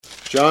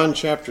John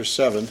chapter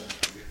 7.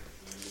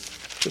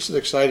 This is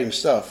exciting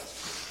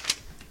stuff.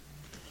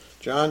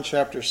 John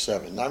chapter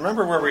 7. Now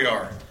remember where we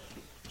are.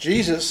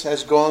 Jesus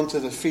has gone to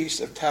the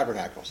Feast of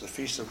Tabernacles, the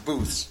Feast of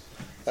Booths.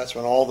 That's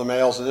when all the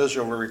males in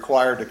Israel were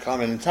required to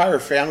come, and entire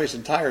families,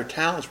 entire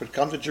towns would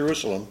come to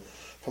Jerusalem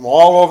from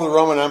all over the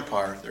Roman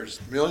Empire. There's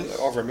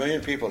over 1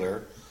 million people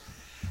there.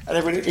 And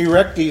they would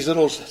erect these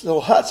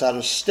little huts out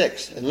of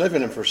sticks and live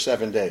in them for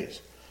 7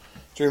 days,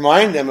 to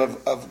remind them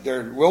of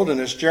their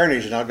wilderness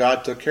journeys and how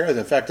God took care of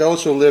them. In fact,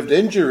 those who lived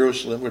in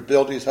Jerusalem would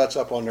build these huts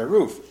up on their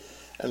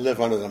roof and live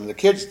under them. The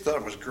kids thought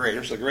it was great. It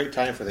was a great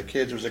time for the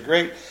kids. It was a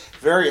great,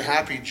 very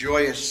happy,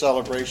 joyous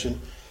celebration.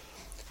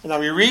 And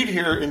now we read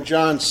here in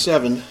John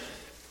 7,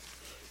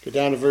 go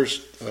down to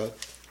verse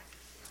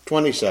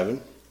 37,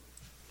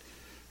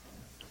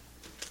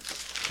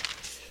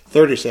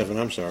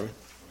 I'm sorry. It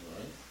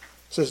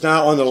says,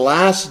 now on the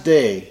last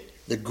day,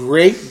 the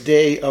great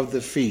day of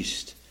the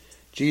feast,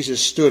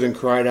 Jesus stood and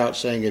cried out,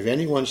 saying, if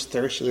anyone's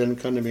thirsty, let him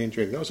come to me and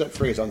drink. Notice that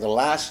phrase, on the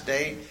last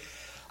day.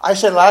 I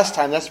said last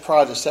time, that's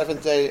probably the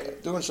 7th day.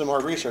 Doing some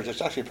more research,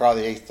 it's actually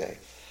probably the 8th day.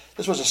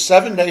 This was a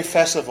 7-day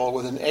festival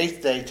with an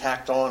 8th day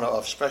tacked on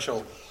of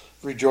special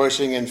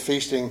rejoicing and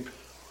feasting.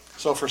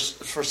 So for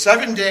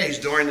 7 days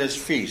during this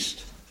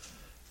feast,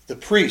 the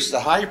priest, the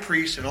high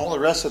priest, and all the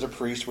rest of the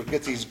priests would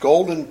get these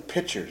golden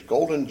pitchers,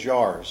 golden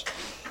jars.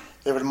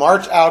 They would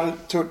march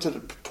out to the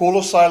pool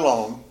of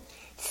Siloam,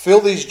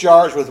 fill these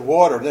jars with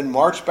water, then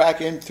march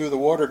back in through the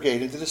water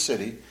gate into the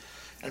city.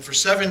 And for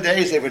 7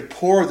 days, they would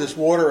pour this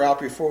water out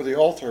before the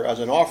altar as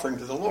an offering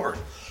to the Lord,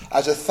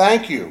 as a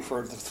thank you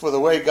for the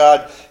way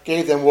God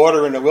gave them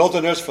water in the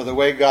wilderness, for the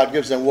way God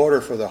gives them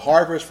water for the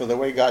harvest, for the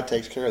way God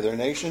takes care of their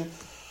nation.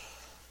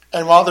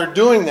 And while they're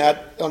doing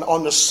that,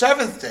 on the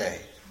 7th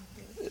day,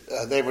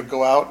 they would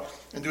go out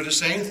and do the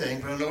same thing.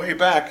 But on the way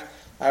back,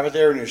 I have it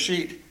there in your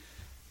sheet.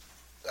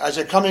 As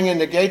they're coming in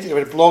the gate, they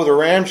would blow the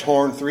ram's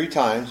horn 3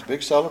 times,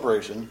 big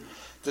celebration.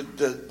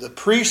 The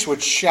priests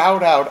would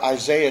shout out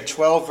Isaiah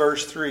 12,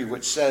 verse 3,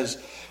 which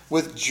says,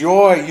 with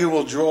joy you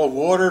will draw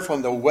water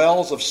from the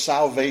wells of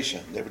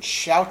salvation. They would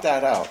shout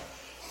that out.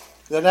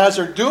 Then as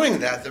they're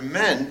doing that, the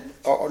men,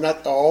 or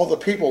not all the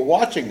people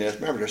watching this,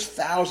 remember there's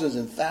thousands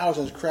and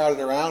thousands crowded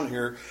around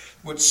here,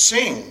 would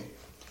sing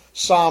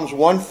Psalms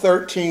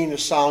 113 to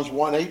Psalms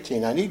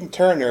 118. I needn't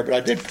turn there, but I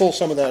did pull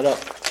some of that up.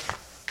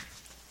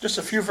 Just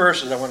a few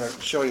verses I want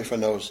to show you from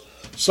those.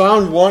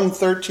 Psalms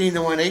 113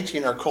 to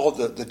 118 are called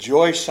the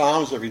joy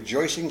psalms, the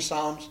rejoicing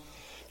psalms.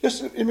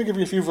 Just let me give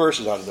you a few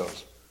verses out of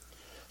those.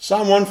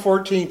 Psalm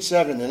 114,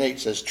 7 and 8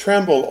 says,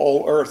 tremble,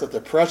 O earth, at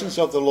the presence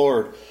of the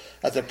Lord,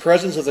 at the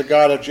presence of the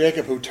God of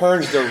Jacob, who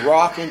turns the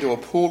rock into a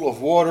pool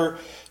of water,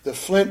 the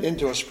flint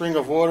into a spring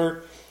of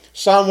water.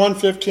 Psalm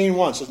 115,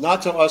 1 says,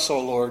 not to us, O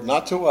Lord,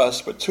 not to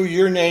us, but to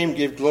your name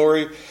give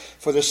glory,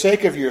 for the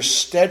sake of your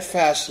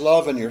steadfast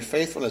love and your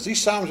faithfulness.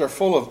 These psalms are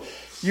full of,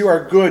 you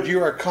are good,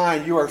 you are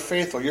kind, you are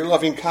faithful, your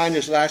loving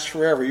kindness lasts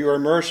forever, you are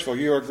merciful,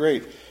 you are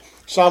great.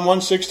 Psalm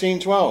 116,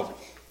 12.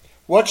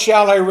 What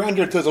shall I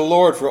render to the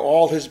Lord for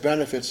all his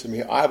benefits to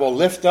me? I will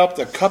lift up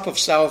the cup of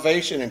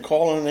salvation and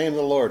call on the name of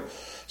the Lord.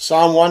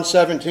 Psalm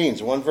 117,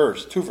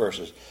 2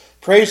 verses.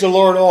 Praise the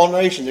Lord, all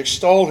nations,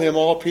 extol him,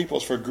 all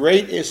peoples, for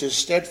great is his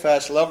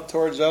steadfast love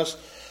towards us,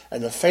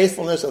 and the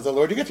faithfulness of the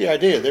Lord. You get the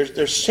idea.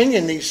 They're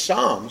singing these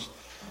psalms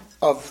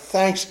of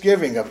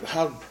thanksgiving, of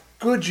how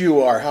good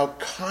you are, how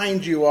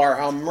kind you are,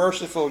 how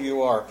merciful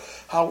you are,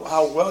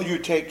 how well you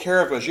take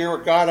care of us.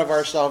 You're a God of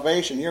our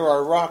salvation. You're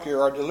our rock.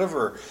 You're our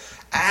deliverer.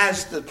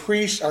 As the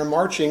priests are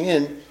marching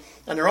in,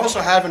 and they're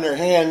also having their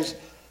hands,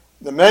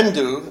 the men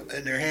do,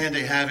 in their hand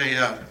they have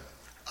a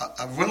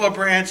willow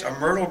branch, a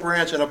myrtle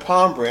branch, and a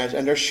palm branch,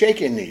 and they're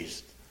shaking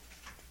these,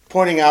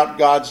 pointing out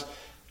God's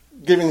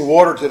giving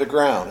water to the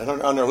ground.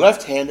 And on their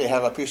left hand, they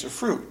have a piece of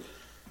fruit,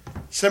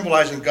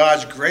 symbolizing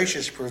God's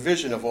gracious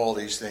provision of all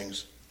these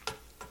things.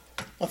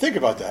 Now think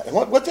about that. And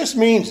what this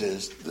means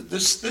is, that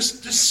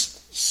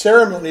this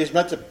ceremony is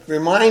meant to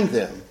remind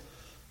them,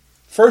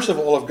 first of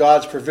all, of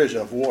God's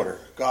provision of water.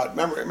 God,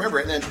 remember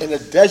in a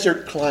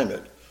desert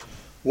climate,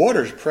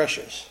 water is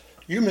precious.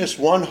 You miss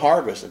one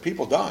harvest and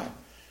people die.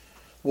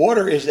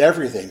 Water is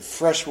everything.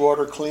 Fresh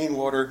water, clean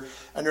water.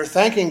 And they're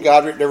thanking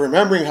God. They're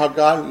remembering how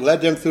God led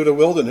them through the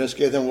wilderness,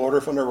 gave them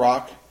water from the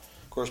rock.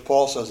 Of course,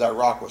 Paul says that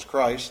rock was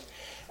Christ.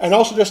 And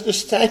also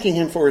just thanking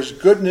him for his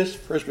goodness,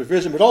 for his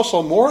provision, but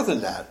also more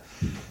than that.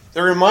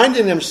 They're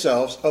reminding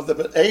themselves of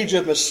the age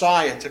of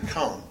Messiah to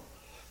come.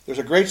 There's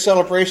a great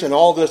celebration in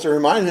all this. They're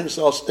reminding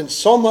themselves, and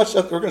so much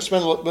that we're going to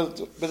spend a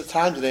little bit of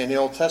time today in the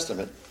Old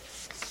Testament.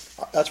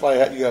 That's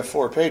why you have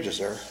 4 pages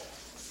there.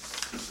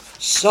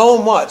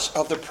 So much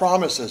of the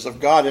promises of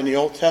God in the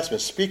Old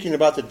Testament, speaking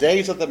about the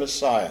days of the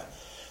Messiah,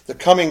 the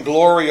coming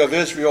glory of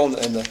Israel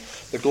and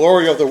the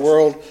glory of the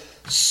world,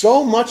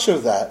 so much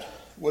of that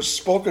was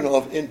spoken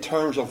of in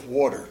terms of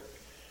water,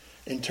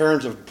 in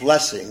terms of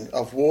blessing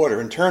of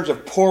water, in terms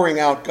of pouring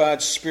out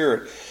God's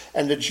Spirit.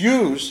 And the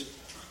Jews,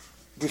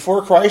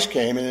 before Christ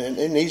came,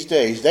 in these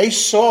days, they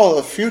saw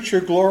the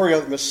future glory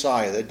of the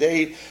Messiah. The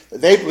day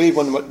they believed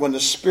when the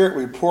Spirit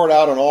would be poured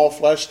out on all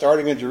flesh,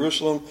 starting in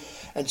Jerusalem.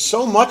 And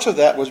so much of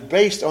that was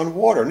based on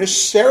water. And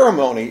this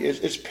ceremony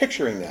is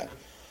picturing that.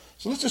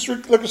 So let's just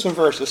look at some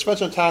verses. Let's spend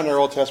some time in our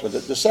Old Testament.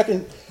 The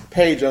second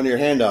page on your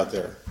handout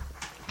there.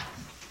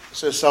 It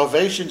says,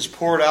 salvation's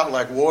poured out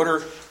like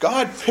water.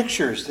 God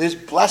pictures his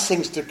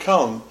blessings to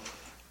come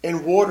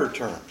in water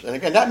terms. And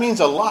again, that means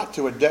a lot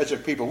to a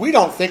desert people. We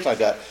don't think like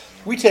that.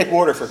 We take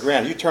water for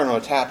granted. You turn on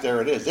a tap,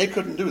 there it is. They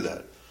couldn't do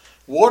that.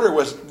 Water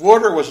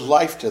was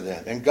life to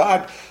them. And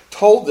God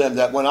told them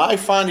that when I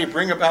finally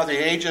bring about the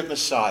age of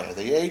Messiah,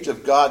 the age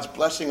of God's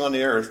blessing on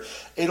the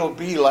earth, it'll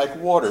be like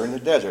water in the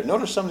desert.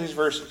 Notice some of these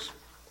verses.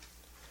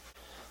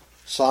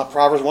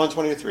 Proverbs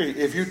 1:23.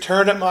 If you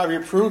turn at my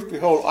reproof,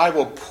 behold, I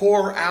will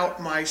pour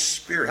out my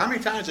Spirit. How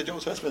many times did the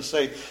Old Testament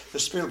say the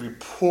Spirit will be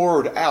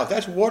poured out?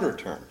 That's water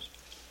terms.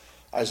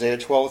 Isaiah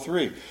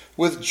 12:3.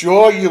 With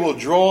joy you will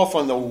draw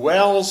from the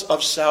wells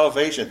of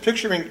salvation.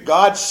 Picturing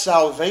God's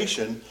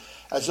salvation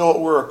as though it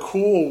were a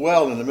cool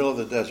well in the middle of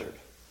the desert.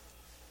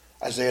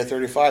 Isaiah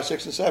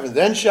 35:6-7.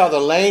 Then shall the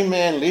lame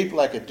man leap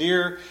like a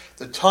deer.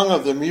 The tongue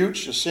of the mute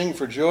shall sing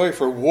for joy.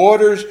 For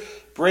waters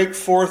break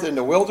forth in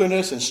the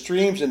wilderness, and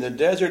streams in the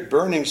desert.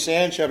 Burning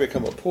sand shall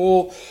become a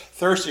pool.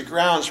 Thirsty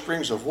ground,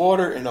 springs of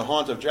water. In the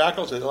haunt of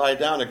jackals, they lie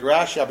down. The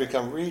grass shall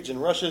become reeds and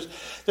rushes.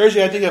 There's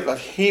the idea of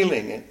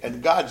healing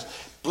and God's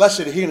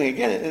blessed healing.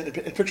 Again,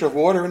 a picture of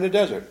water in the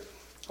desert.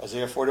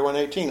 Isaiah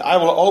 41:18. I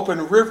will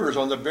open rivers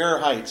on the bare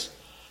heights,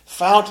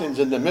 fountains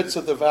in the midst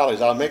of the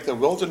valleys. I'll make the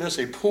wilderness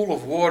a pool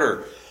of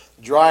water,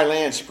 dry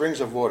land,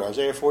 springs of water.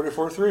 Isaiah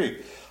 44:3.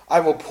 I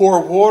will pour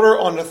water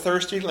on the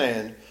thirsty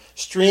land,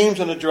 streams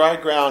on the dry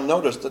ground.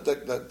 Notice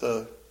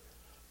the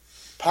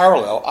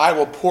parallel. I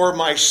will pour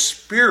my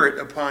Spirit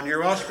upon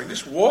your offspring.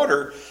 This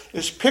water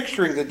is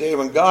picturing the day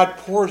when God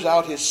pours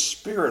out his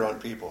Spirit on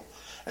people.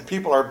 And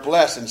people are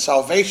blessed, and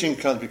salvation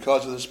comes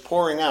because of this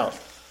pouring out.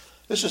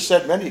 This is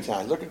said many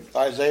times. Look at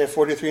Isaiah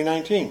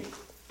 43:19.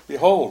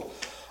 Behold,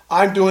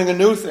 I'm doing a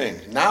new thing.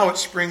 Now it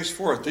springs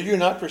forth. Do you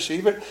not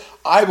perceive it?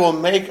 I will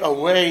make a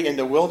way in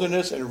the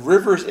wilderness and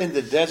rivers in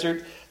the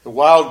desert. The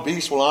wild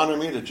beasts will honor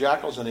me, the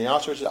jackals and the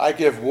ostriches. I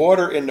give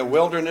water in the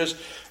wilderness,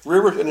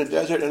 rivers in the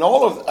desert, and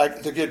all of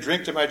to give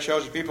drink to my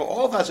chosen people.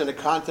 All of that's in the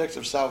context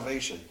of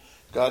salvation,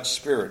 God's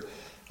Spirit.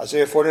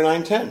 Isaiah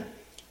 49:10.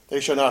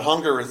 They shall not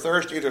hunger or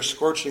thirst, either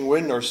scorching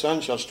wind nor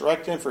sun shall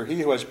strike them, for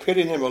he who has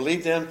pity on them will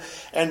lead them,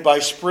 and by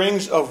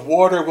springs of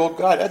water will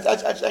guide.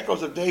 That's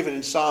echoes of David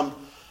in Psalm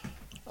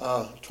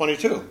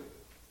 22.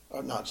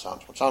 Not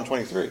Psalm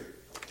 23.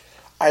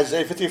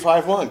 Isaiah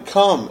 55:1.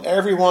 Come,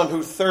 everyone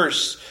who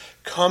thirsts,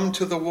 come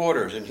to the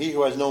waters, and he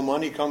who has no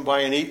money, come buy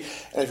and eat.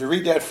 And if you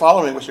read that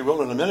following, which we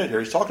will in a minute here,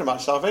 he's talking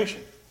about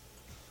salvation.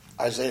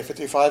 Isaiah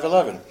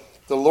 55:11.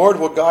 The Lord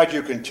will guide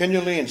you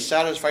continually and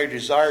satisfy your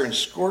desire in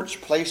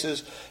scorched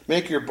places,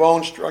 make your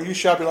bones strong. You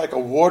shall be like a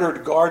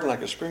watered garden,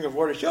 like a spring of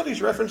water. See all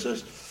these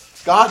references?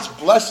 God's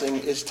blessing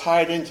is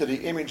tied into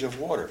the image of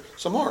water.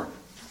 Some more.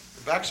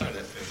 The backside of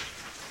that page.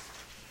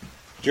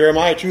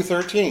 Jeremiah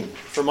 2:13.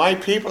 For my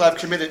people have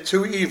committed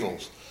two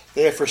evils.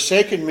 They have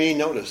forsaken me,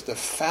 notice, the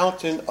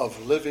fountain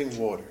of living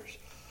waters.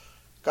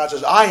 God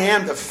says, I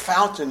am the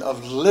fountain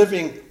of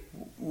living.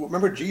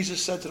 Remember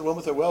Jesus said to the woman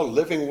with the well,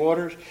 living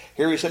waters?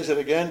 Here he says it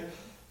again.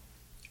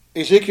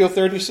 Ezekiel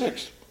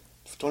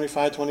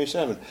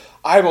 36:25-27.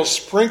 I will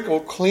sprinkle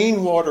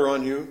clean water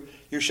on you.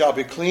 You shall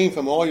be clean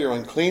from all your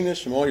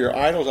uncleanness, from all your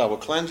idols. I will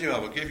cleanse you. I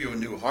will give you a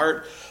new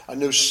heart, a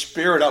new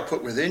spirit I'll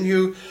put within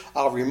you.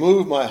 I'll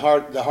remove my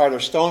heart, the heart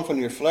of stone from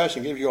your flesh,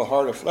 and give you a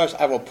heart of flesh.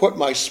 I will put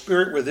my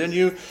spirit within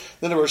you.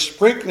 In other words,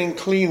 sprinkling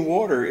clean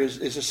water is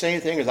the same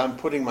thing as I'm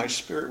putting my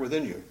spirit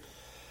within you.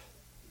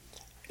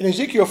 In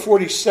Ezekiel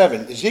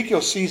 47,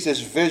 Ezekiel sees this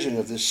vision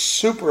of this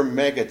super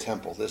mega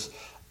temple, this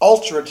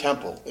ultra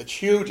temple. It's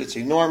huge, it's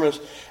enormous.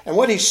 And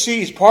what he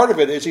sees, part of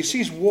it is he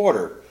sees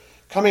water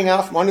coming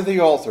out from under the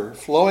altar,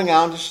 flowing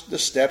out the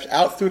steps,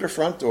 out through the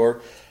front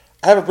door.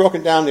 I have it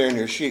broken down there in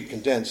your sheet,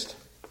 condensed.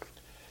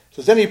 It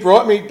says, then he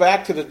brought me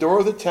back to the door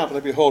of the temple,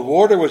 and behold,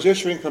 water was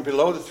issuing from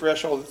below the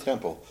threshold of the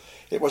temple.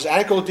 It was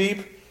ankle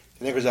deep,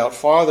 and it was out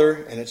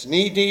farther, and it's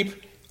knee deep.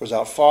 It was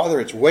out farther,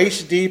 it's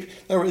waist deep. In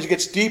other words, it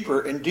gets deeper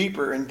and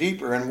deeper and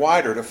deeper and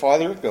wider the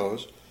farther it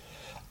goes.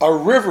 A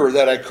river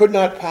that I could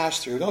not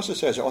pass through. Notice it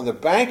says, on the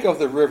bank of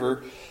the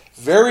river,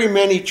 very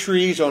many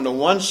trees on the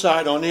one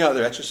side, on the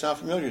other. That should sound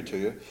familiar to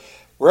you.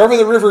 Wherever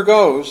the river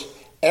goes,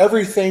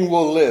 everything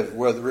will live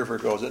where the river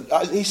goes.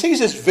 And he sees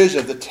this vision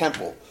of the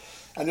temple.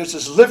 And there's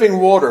this living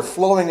water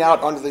flowing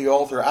out under the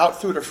altar,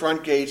 out through the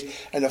front gates.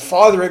 And the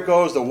farther it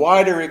goes, the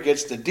wider it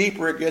gets, the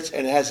deeper it gets.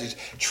 And it has these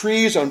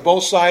trees on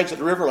both sides of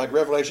the river, like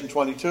Revelation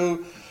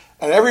 22.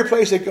 And every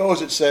place it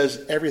goes, it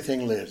says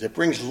everything lives. It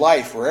brings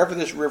life wherever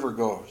this river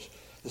goes.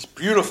 This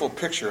beautiful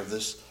picture of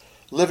this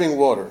living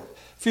water. A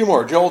few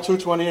more. Joel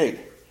 2:28.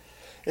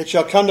 It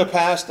shall come to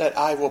pass that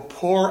I will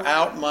pour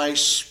out my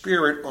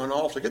spirit on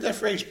all flesh. Get that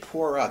phrase,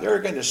 pour out. There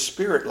again, the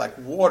spirit like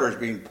water is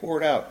being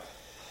poured out.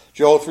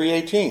 Joel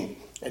 3:18.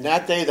 And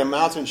that day the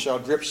mountains shall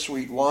drip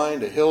sweet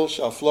wine, the hills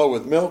shall flow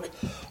with milk,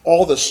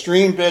 all the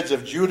stream beds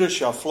of Judah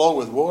shall flow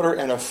with water,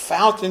 and a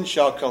fountain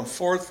shall come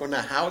forth from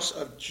the house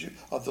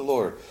of the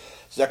Lord.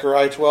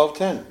 Zechariah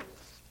 12:10.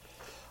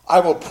 I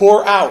will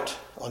pour out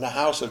on the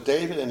house of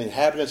David and the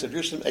inhabitants of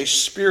Jerusalem a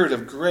spirit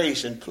of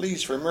grace and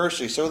pleas for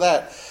mercy, so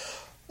that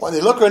when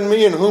they look on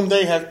me in whom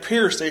they have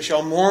pierced, they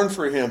shall mourn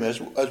for him as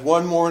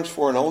one mourns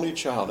for an only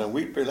child. And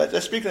weep.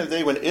 That's speaking of the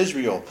day when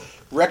Israel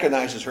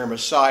recognizes her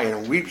Messiah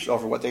and weeps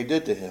over what they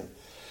did to him.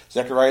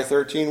 Zechariah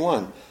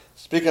 13:1.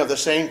 Speaking of the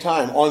same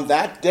time, on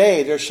that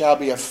day there shall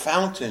be a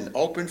fountain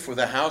opened for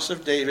the house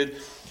of David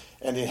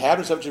and the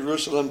inhabitants of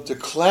Jerusalem to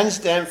cleanse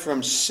them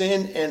from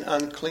sin and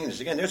uncleanness.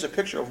 Again, there's a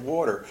picture of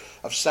water,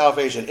 of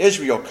salvation.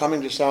 Israel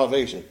coming to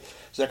salvation.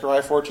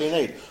 Zechariah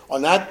 14:8.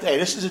 On that day,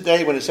 this is the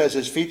day when it says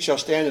his feet shall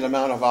stand in the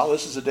Mount of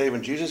Olives. This is the day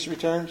when Jesus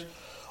returns.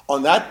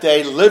 On that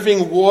day,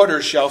 living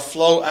waters shall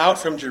flow out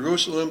from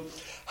Jerusalem,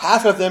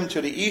 half of them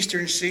to the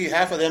eastern sea,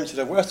 half of them to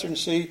the western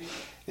sea.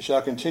 It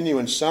shall continue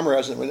in summer.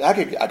 I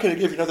could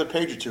give you another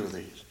page or two of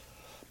these.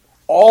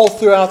 All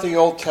throughout the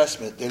Old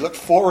Testament, they look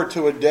forward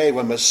to a day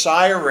when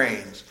Messiah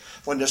reigns,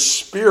 when the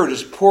Spirit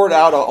is poured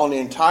out on the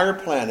entire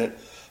planet,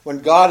 when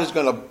God is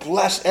going to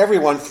bless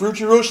everyone through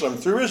Jerusalem,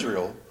 through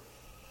Israel.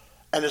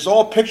 And it's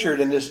all pictured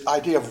in this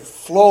idea of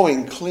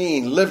flowing,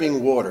 clean,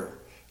 living water.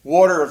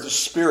 Water of the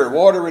Spirit,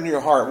 water in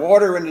your heart,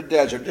 water in the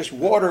desert, just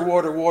water,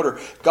 water, water.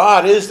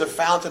 God is the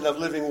fountain of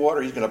living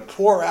water. He's going to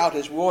pour out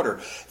his water.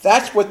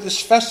 That's what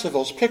this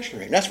festival's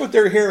picturing. That's what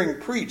they're hearing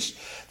preached.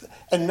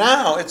 And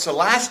now it's the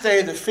last day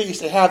of the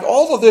feast. They have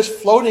all of this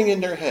floating in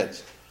their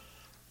heads.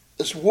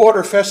 This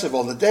water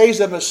festival, the days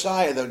of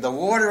Messiah, the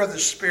water of the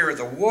Spirit,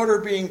 the water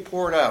being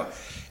poured out.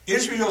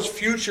 Israel's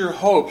future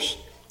hopes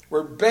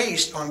were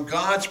based on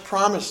God's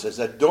promises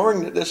that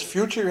during this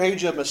future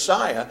age of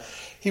Messiah,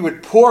 he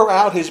would pour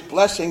out his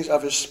blessings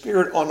of his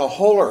Spirit on the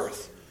whole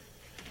earth.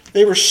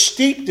 They were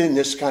steeped in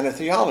this kind of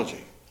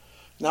theology.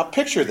 Now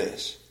picture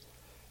this.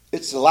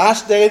 It's the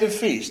last day of the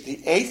feast, the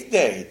 8th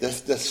day.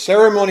 The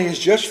ceremony is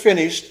just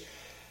finished,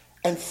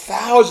 and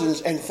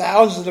thousands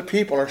of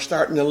people are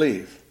starting to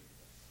leave.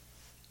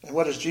 And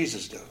what does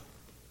Jesus do?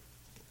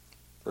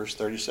 Verse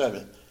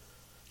 37.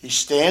 He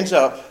stands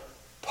up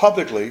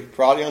publicly,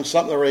 probably on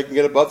something where he can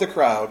get above the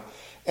crowd,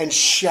 and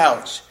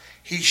shouts.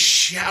 He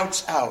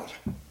shouts out,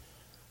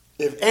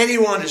 if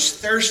anyone is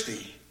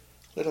thirsty,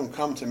 let him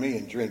come to me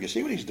and drink. You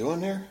see what he's doing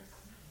there?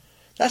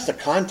 That's the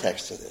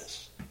context of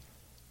this.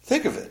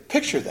 Think of it.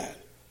 Picture that.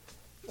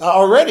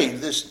 Already,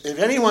 if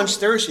anyone's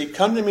thirsty,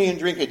 come to me and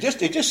drink. They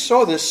just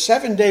saw this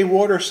 7-day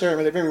water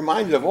ceremony. They've been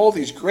reminded of all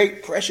these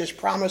great, precious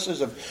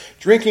promises of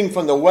drinking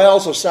from the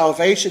wells of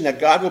salvation that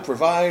God will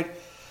provide.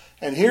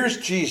 And here's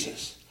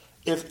Jesus.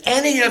 If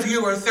any of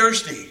you are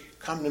thirsty,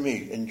 come to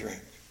me and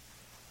drink.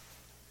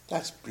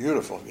 That's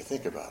beautiful if you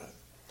think about it.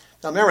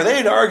 Now remember, they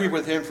had argued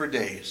with him for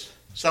days.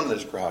 Some of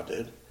this crowd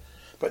did.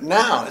 But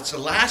now it's the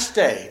last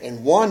day,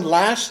 and one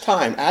last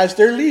time, as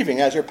they're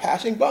leaving, as they're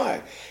passing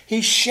by,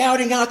 he's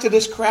shouting out to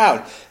this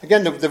crowd.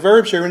 Again, the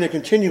verbs are in a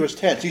continuous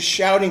tense. He's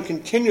shouting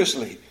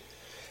continuously.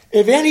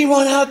 If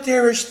anyone out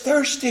there is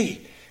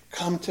thirsty,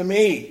 come to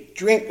me.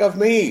 Drink of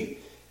me.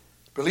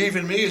 Believe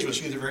in me, as we'll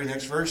see the very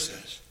next verse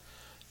says.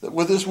 That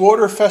with this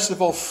water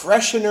festival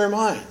fresh in their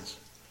minds,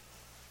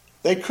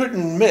 they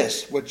couldn't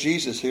miss what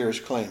Jesus here is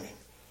claiming.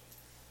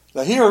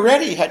 Now, he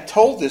already had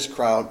told this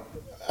crowd,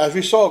 as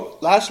we saw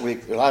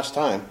last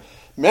time,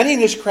 many in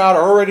this crowd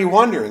are already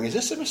wondering, is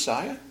this the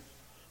Messiah?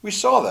 We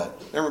saw that.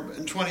 Remember,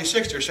 in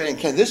 26, they're saying,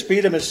 can this be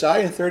the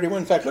Messiah? In 31,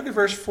 in fact, look at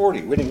verse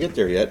 40. We didn't get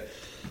there yet.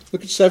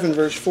 Look at 7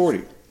 verse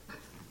 40.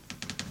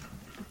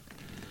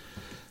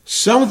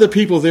 Some of the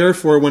people,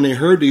 therefore, when they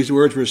heard these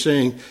words, were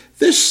saying,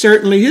 this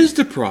certainly is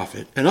the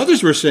prophet. And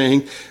others were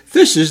saying,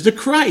 this is the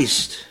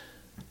Christ.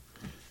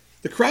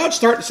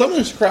 Some of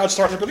this crowd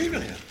starting to believe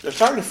in him. They're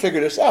starting to figure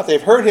this out.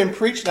 They've heard him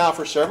preach now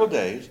for several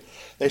days.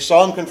 They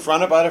saw him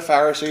confronted by the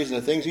Pharisees and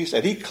the things he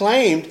said. He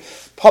claimed,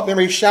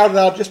 remember, he shouted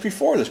out just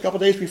before this, a couple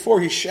of days before,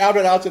 he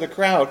shouted out to the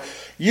crowd,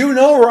 you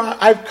know where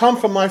I've come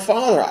from my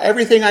Father.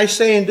 Everything I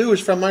say and do is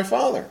from my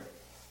Father.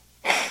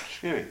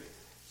 Excuse me.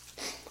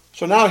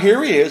 So now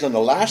here he is on the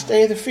last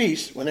day of the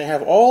feast, when they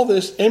have all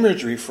this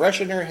imagery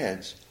fresh in their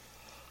heads.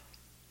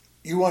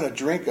 You want a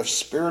drink of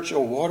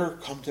spiritual water?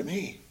 Come to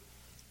me.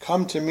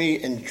 Come to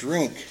me and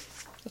drink.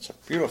 That's a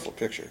beautiful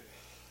picture.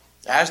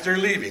 As they're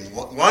leaving,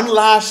 one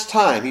last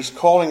time, he's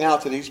calling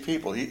out to these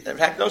people. In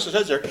fact, notice it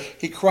says there,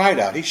 he cried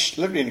out. He's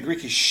literally in the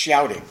Greek, he's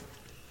shouting.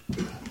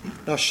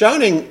 Now,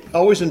 shouting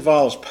always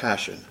involves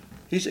passion.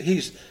 He's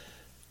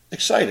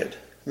excited.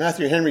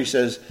 Matthew Henry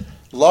says,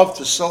 love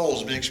to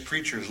souls makes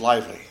preachers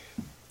lively.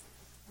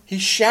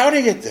 He's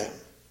shouting at them.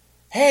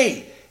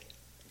 Hey,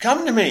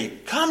 come to me,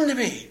 come to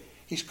me.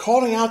 He's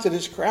calling out to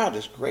this crowd,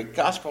 this great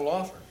gospel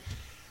offer.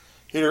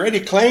 He'd already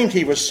claimed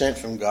he was sent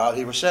from God.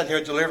 He was sent here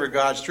to deliver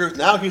God's truth.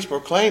 Now he's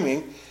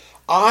proclaiming,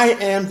 I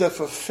am the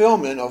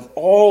fulfillment of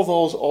all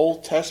those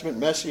Old Testament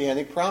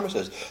messianic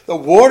promises. The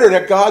water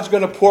that God's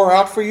going to pour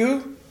out for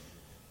you,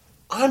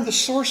 I'm the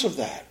source of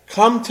that.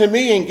 Come to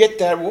me and get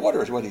that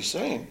water is what he's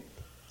saying.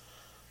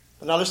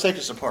 But now let's take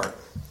this apart.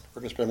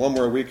 We're going to spend one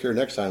more week here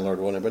next time, Lord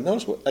willing. But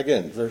notice,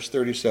 again, verse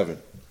 37.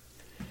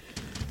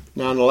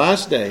 Now on the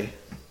last day,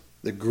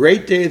 the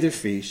great day of the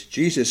feast,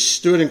 Jesus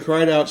stood and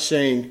cried out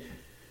saying,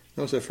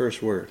 notice that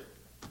first word,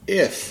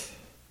 if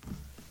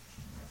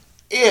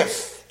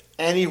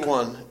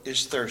anyone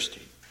is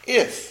thirsty.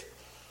 If.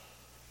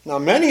 Now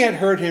many had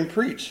heard him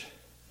preach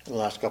in the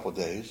last couple of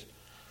days.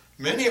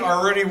 Many are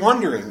already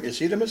wondering, is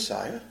he the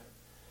Messiah?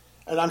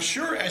 And I'm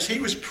sure as he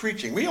was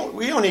preaching, we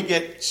only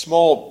get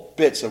small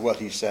bits of what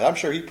he said. I'm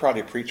sure he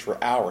probably preached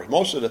for hours.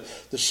 Most of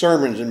the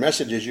sermons and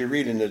messages you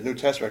read in the New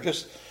Testament are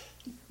just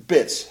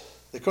bits.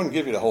 They couldn't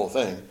give you the whole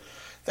thing.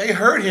 They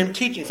heard him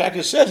teach. In fact,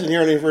 it says in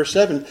here in verse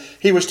 7,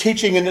 he was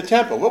teaching in the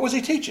temple. What was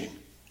he teaching?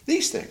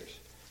 These things.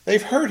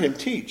 They've heard him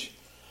teach.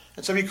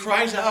 And so he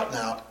cries out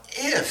now,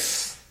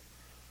 if.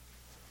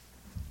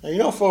 Now you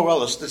know full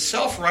well the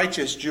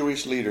self-righteous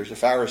Jewish leaders, the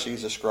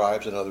Pharisees, the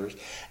scribes, and others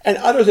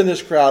in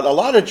this crowd, a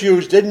lot of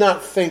Jews did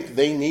not think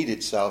they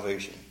needed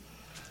salvation.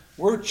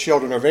 We're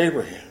children of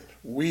Abraham.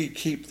 We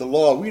keep the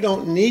law. We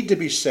don't need to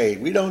be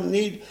saved. We don't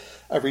need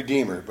a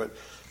redeemer.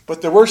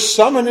 But there were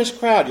some in this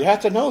crowd. You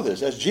have to know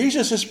this. As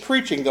Jesus is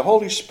preaching, the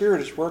Holy Spirit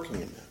is working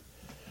in them.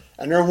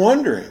 And they're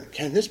wondering,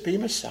 can this be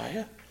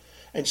Messiah?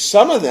 And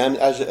some of them,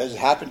 as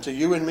happened to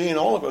you and me and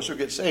all of us who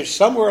get saved,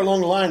 somewhere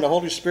along the line the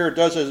Holy Spirit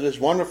does this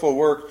wonderful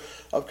work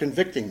of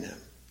convicting them.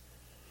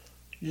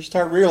 You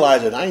start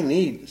realizing, I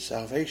need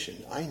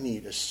salvation. I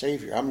need a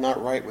Savior. I'm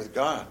not right with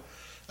God.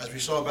 As we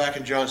saw back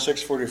in John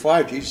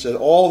 6:45, Jesus said,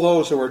 all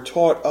those who are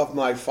taught of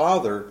my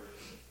Father,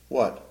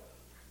 what?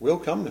 Will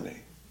come to me.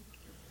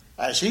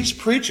 As he's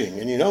preaching,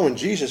 and you know when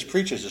Jesus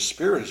preaches, the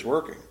Spirit is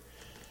working.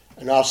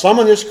 And now some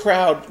in this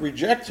crowd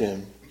reject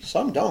him,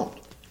 some don't.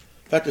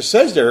 In fact, it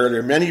says there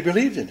earlier, many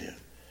believed in him.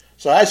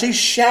 So as he's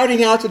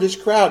shouting out to this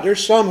crowd,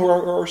 there's some who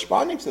are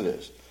responding to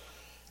this.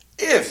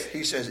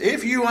 He says,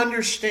 if you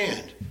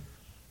understand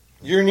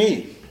your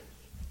need,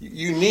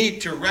 you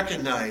need to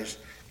recognize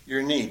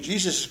your need.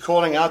 Jesus is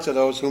calling out to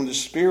those whom the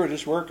Spirit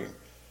is working.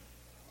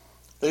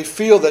 They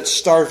feel that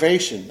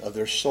starvation of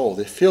their soul.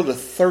 They feel the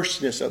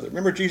thirstiness of it.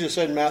 Remember Jesus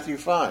said in Matthew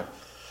 5,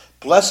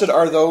 blessed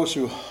are those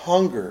who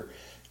hunger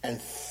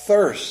and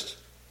thirst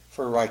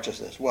for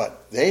righteousness.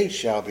 What? They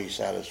shall be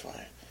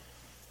satisfied.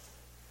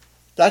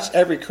 That's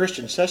every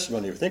Christian's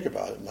testimony if you think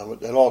about it. Now,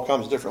 it all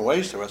comes different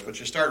ways to us, but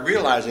you start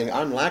realizing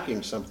I'm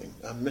lacking something.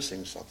 I'm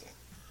missing something.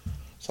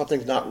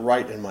 Something's not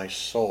right in my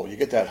soul. You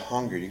get that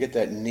hunger. You get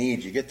that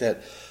need. You get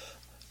that,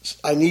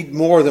 I need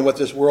more than what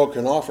this world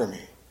can offer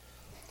me.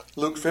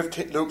 Luke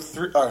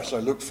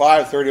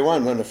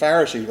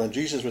 5:31, when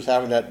Jesus was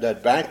having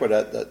that banquet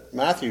at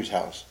Matthew's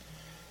house,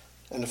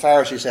 and the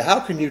Pharisees said, how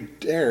can you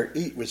dare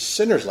eat with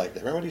sinners like that?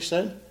 Remember what he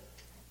said?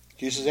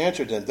 Jesus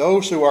answered them,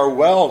 those who are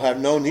well have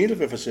no need of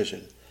a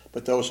physician,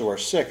 but those who are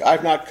sick.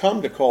 I've not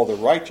come to call the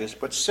righteous,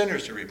 but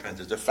sinners to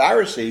repentance. The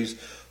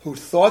Pharisees who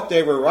thought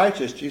they were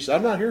righteous, Jesus said,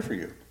 I'm not here for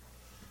you.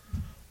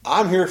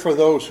 I'm here for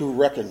those who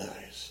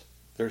recognize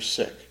they're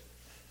sick.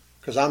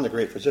 Because I'm the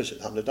great physician.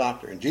 I'm the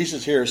doctor. And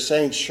Jesus here is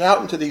saying,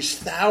 shouting to these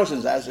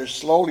thousands as they're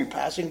slowly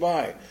passing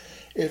by,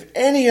 if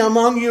any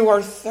among you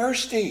are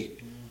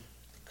thirsty,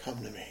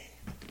 come to me.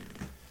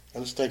 Now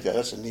let's take that.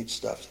 That's some neat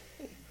stuff.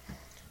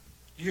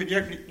 You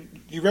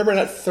remember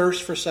that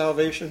thirst for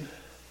salvation?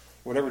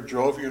 Whatever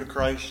drove you to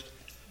Christ?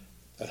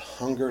 That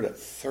hunger, that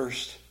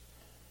thirst?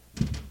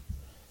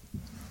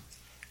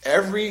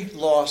 Every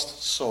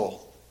lost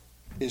soul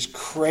is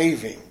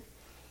craving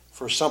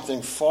for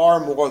something far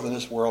more than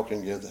this world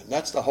can give them.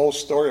 That's the whole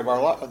story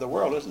of the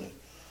world, isn't it?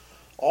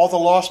 All the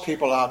lost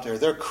people out there,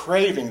 they're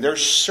craving, they're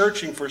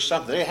searching for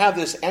something. They have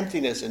this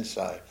emptiness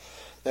inside.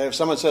 If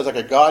someone says like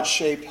a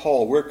God-shaped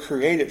hole, we're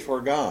created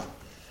for God.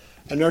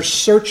 And they're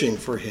searching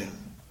for him.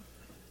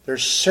 They're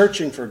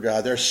searching for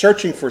God. They're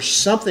searching for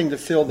something to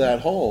fill that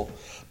hole.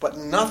 But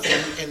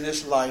nothing in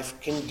this life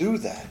can do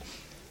that.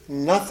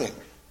 Nothing.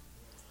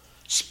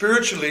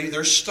 Spiritually,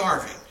 they're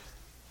starving.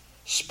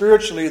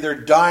 Spiritually, they're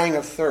dying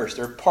of thirst.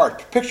 They're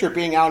parched. Picture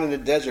being out in the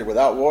desert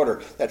without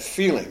water. That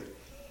feeling.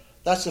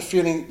 That's the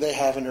feeling they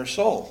have in their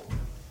soul.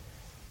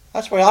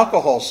 That's why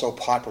alcohol is so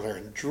popular,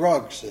 and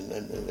drugs,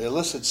 and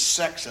illicit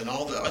sex, and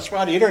all that. That's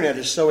why the internet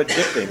is so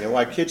addicting, and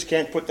why kids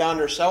can't put down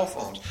their cell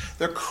phones.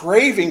 They're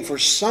craving for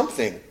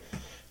something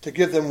to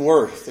give them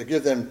worth, to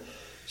give them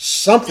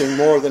something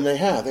more than they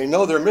have. They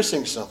know they're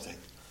missing something.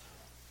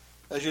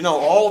 As you know,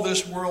 all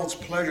this world's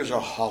pleasures are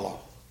hollow.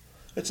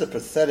 It's a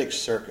pathetic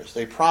circus.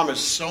 They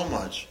promise so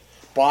much.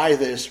 Buy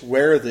this,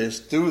 wear this,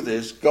 do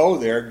this, go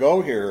there,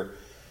 go here.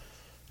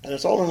 And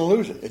it's all an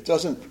illusion.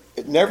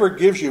 It never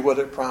gives you what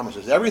it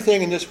promises.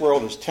 Everything in this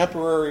world is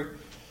temporary.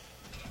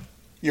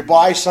 You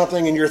buy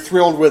something and you're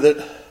thrilled with it,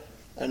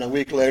 and a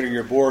week later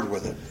you're bored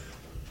with it.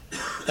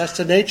 That's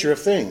the nature of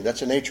things.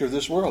 That's the nature of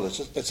this world.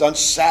 It's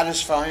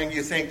unsatisfying.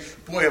 You think,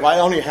 boy, if I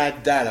only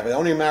had that, if I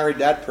only married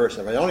that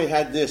person, if I only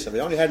had this, if I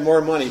only had more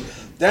money,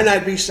 then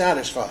I'd be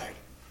satisfied.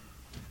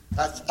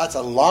 That's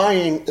a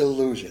lying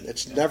illusion.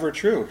 It's never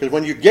true. Because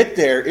when you get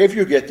there, if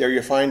you get there,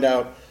 you find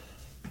out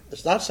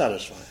it's not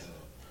satisfying.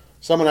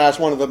 Someone asked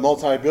one of the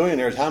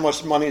multi-billionaires, how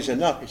much money is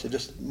enough? He said,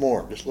 just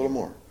more, just a little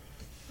more.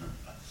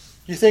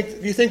 Do you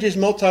think these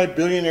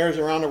multi-billionaires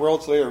around the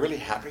world today are really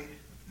happy?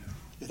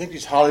 You think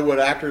these Hollywood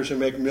actors who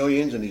make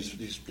millions and these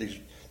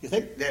you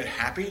think they're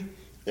happy?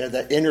 They have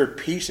that inner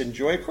peace and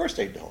joy? Of course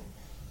they don't.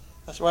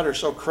 That's why they're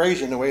so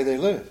crazy in the way they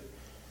live.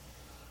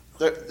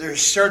 They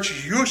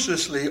search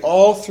uselessly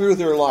all through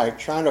their life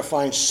trying to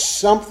find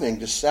something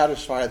to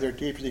satisfy their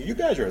deepest need. You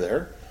guys are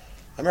there.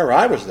 I remember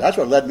I was there. That's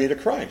what led me to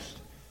Christ.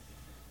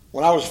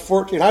 When I was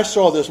 14, I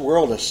saw this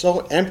world as so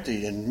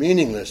empty and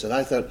meaningless. And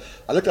I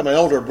looked at my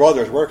older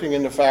brothers working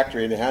in the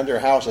factory and they had their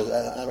houses.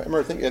 I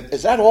remember thinking,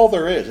 is that all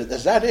there is?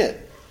 Is that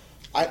it?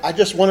 I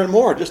just wanted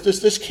more.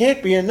 This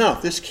can't be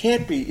enough. This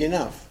can't be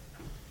enough.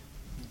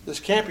 This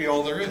can't be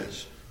all there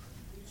is.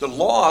 The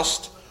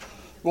lost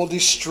will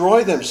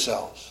destroy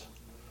themselves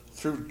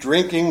through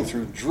drinking,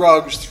 through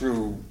drugs,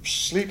 through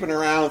sleeping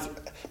around,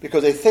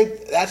 because they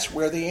think that's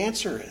where the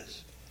answer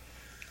is.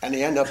 And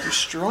they end up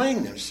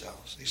destroying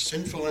themselves. They're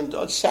sinful and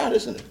it's sad,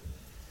 isn't it?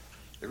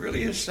 It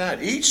really is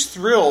sad. Each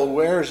thrill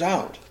wears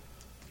out.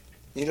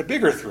 You need a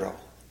bigger thrill.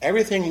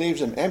 Everything leaves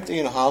them empty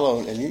and hollow.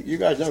 And you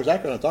guys know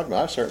exactly what I'm talking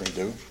about. I certainly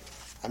do.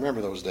 I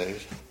remember those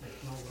days.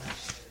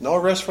 No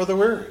rest for the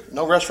weary.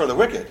 No rest for the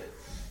wicked.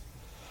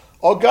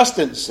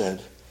 Augustine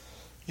said,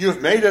 "You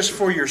have made us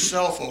for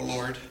yourself, O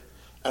Lord,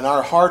 and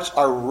our hearts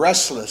are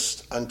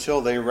restless until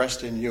they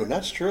rest in you." And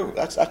that's true.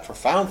 That's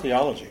profound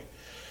theology.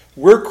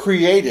 We're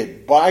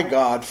created by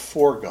God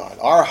for God.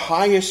 Our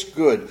highest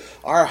good,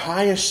 our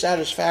highest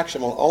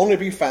satisfaction will only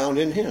be found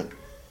in Him.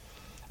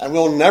 And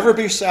we'll never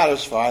be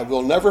satisfied.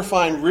 We'll never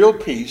find real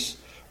peace,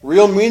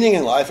 real meaning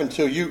in life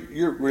until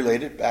you're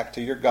related back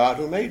to your God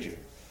who made you.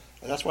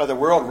 And that's why the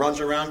world runs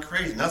around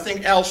crazy.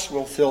 Nothing else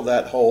will fill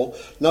that hole.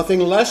 Nothing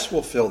less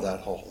will fill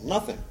that hole.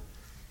 Nothing.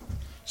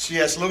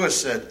 C.S. Lewis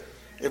said,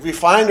 if we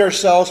find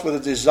ourselves with a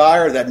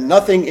desire that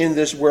nothing in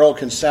this world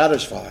can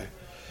satisfy,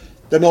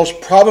 the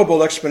most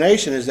probable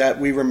explanation is that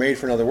we were made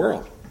for another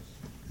world.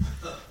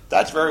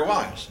 That's very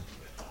wise.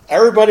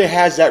 Everybody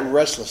has that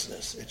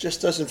restlessness. It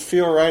just doesn't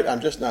feel right.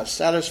 I'm just not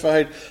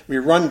satisfied. We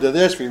run to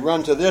this, we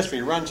run to this,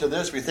 we run to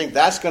this. We think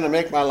that's going to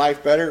make my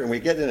life better, and we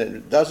get in it and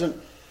it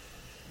doesn't.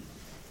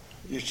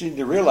 You need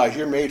to realize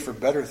you're made for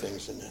better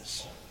things than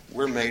this.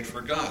 We're made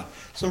for God.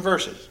 Some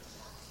verses.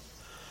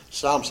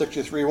 Psalm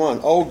 63:1.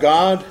 O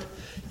God,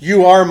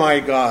 you are my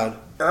God.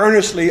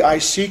 Earnestly I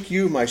seek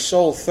you. My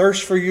soul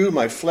thirsts for you.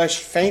 My flesh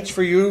faints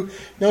for you.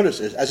 Notice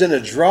this. As in a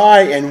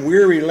dry and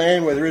weary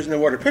land where there is no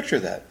water. Picture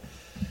that.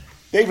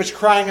 David's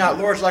crying out,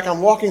 Lord, it's like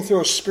I'm walking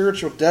through a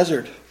spiritual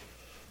desert.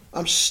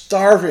 I'm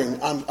starving.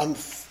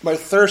 My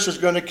thirst is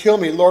going to kill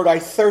me. Lord, I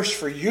thirst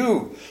for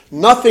you.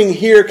 Nothing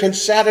here can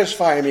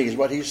satisfy me, is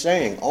what he's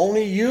saying.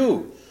 Only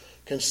you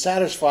can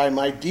satisfy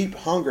my deep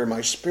hunger,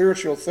 my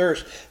spiritual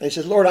thirst. And he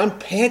says, Lord, I'm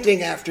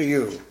panting after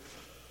you.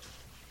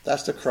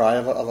 That's the cry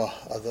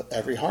of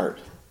every heart.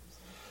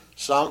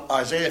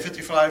 Isaiah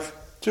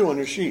 55:2 on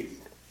your sheet.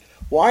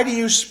 Why do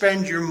you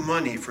spend your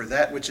money for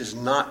that which is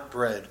not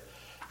bread,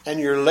 and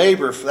your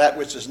labor for that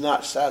which is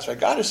not satisfied?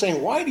 God is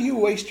saying, why do you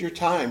waste your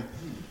time,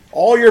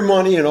 all your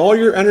money and all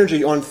your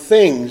energy on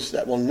things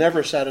that will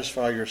never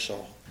satisfy your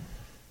soul?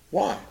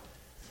 Why?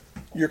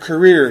 Your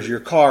careers, your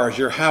cars,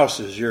 your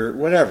houses, your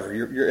whatever,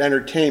 your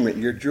entertainment,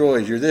 your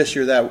joys, your this,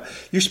 your that.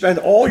 You spend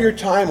all your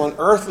time on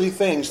earthly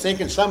things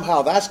thinking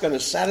somehow that's going to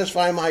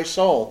satisfy my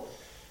soul.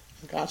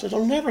 And God says,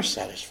 it'll never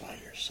satisfy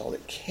your soul.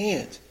 It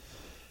can't.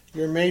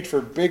 You're made for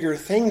bigger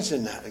things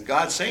than that. And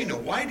God's saying, no,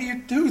 why do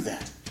you do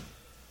that?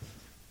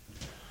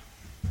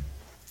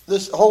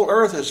 This whole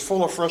earth is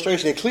full of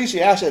frustration.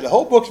 Ecclesiastes, the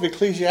whole book of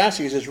Ecclesiastes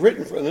is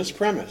written from this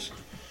premise.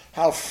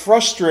 How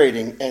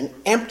frustrating and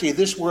empty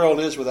this world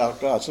is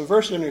without God. Some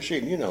verses in your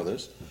sheet, and you know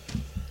this.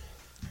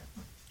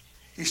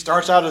 He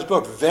starts out his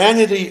book,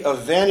 vanity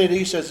of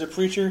vanity, says the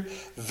preacher.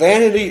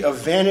 Vanity of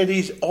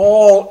vanities,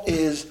 all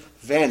is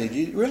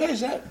vanity. Do you realize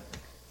that?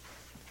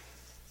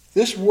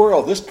 This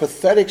world, this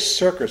pathetic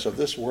circus of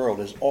this world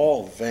is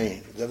all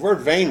vain. The word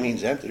vain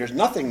means empty. There's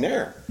nothing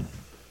there.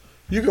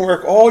 You can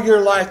work all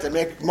your life to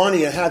make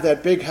money and have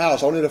that big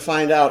house, only to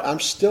find out I'm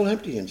still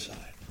empty inside.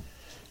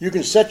 You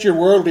can set your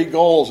worldly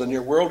goals and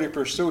your worldly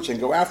pursuits and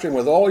go after them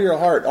with all your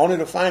heart, only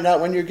to find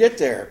out when you get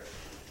there,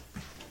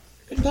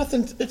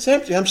 it's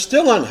empty. I'm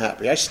still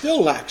unhappy. I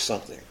still lack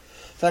something.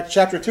 In fact,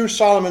 chapter 2,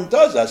 Solomon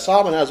does that.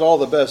 Solomon has all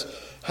the best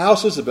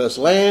houses, the best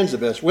lands, the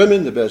best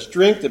women, the best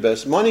drink, the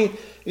best money.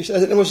 He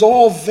says it was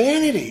all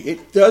vanity.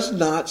 It does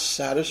not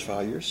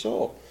satisfy your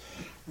soul.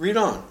 Read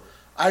on.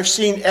 I've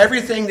seen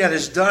everything that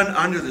is done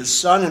under the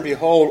sun, and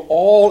behold,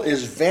 all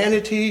is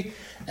vanity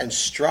and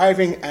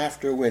striving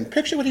after wind.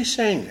 Picture what he's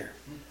saying there.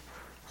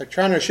 Like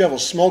trying to shovel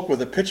smoke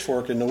with a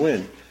pitchfork in the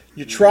wind.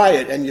 You try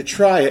it, and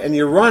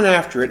you run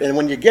after it, and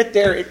when you get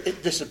there,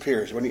 it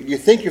disappears. When you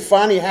think you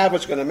finally have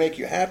what's going to make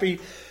you happy,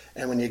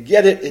 and when you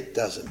get it, it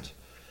doesn't.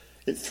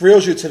 It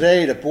thrills you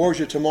today, it bores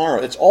you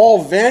tomorrow. It's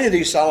all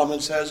vanity,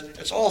 Solomon says.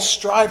 It's all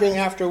striving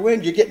after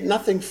wind. You get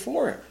nothing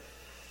for it.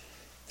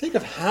 Think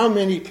of how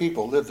many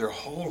people live their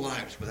whole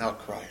lives without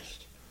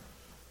Christ.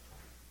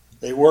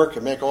 They work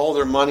and make all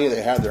their money,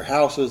 they have their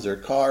houses, their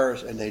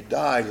cars, and they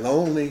die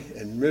lonely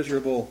and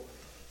miserable,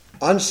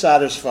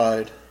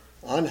 unsatisfied,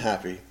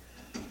 unhappy.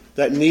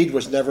 That need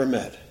was never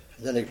met.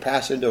 And then they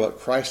pass into a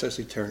Christless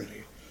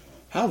eternity.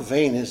 How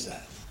vain is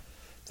that?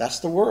 That's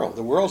the world.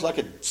 The world's like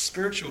a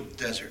spiritual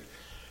desert.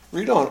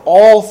 Read on.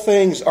 All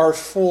things are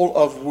full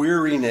of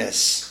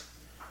weariness.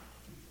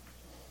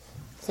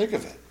 Think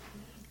of it.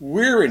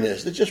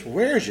 Weariness. It just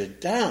wears you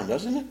down,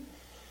 doesn't it?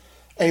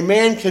 A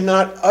man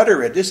cannot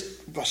utter it.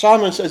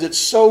 Solomon says it's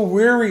so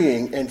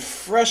wearying and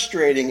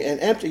frustrating and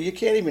empty, you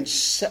can't even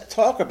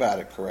talk about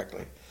it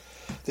correctly.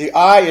 The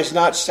eye is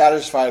not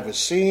satisfied with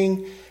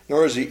seeing,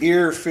 nor is the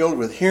ear filled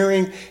with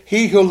hearing.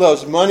 He who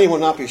loves money will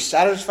not be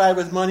satisfied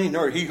with money,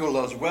 nor he who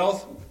loves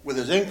wealth with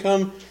his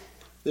income.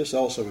 This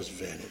also is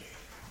vanity.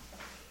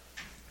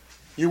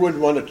 I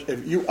wouldn't want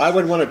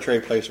to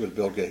trade places with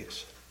Bill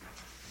Gates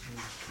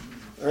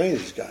or any of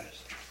these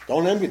guys.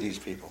 Don't envy these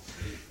people.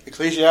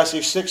 Ecclesiastes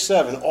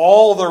 6:7.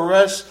 All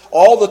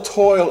the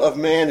toil of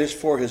man is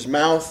for his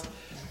mouth,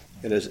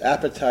 and his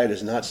appetite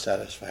is not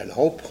satisfied. The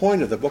whole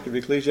point of the book of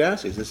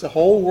Ecclesiastes is the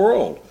whole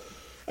world.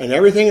 And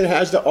everything it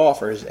has to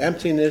offer is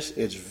emptiness,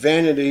 it's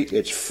vanity,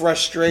 it's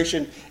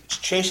frustration, it's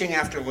chasing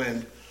after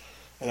wind.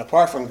 And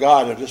apart from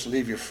God, it'll just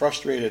leave you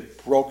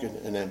frustrated, broken,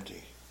 and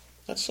empty.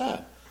 That's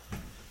sad.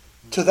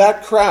 To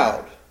that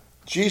crowd,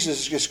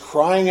 Jesus is just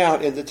crying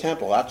out in the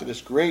temple after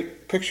this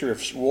great picture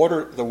of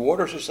water, the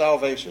waters of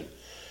salvation.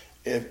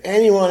 If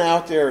anyone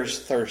out there is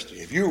thirsty,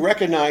 if you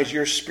recognize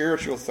your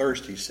spiritual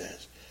thirst, he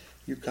says,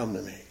 you come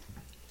to me.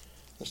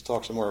 Let's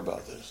talk some more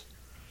about this.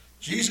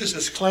 Jesus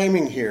is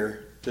claiming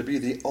here to be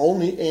the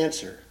only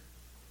answer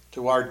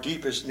to our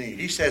deepest need.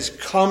 He says,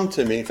 come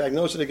to me. In fact,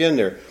 notice it again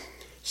there,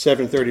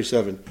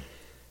 7:37. On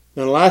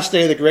the last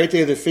day, the great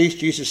day of the feast,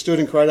 Jesus stood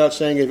and cried out,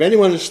 saying, if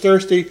anyone is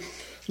thirsty,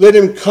 let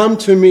him come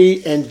to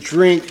me and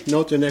drink.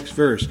 Note the next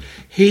verse.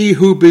 He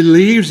who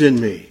believes in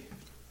me.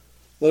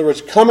 In other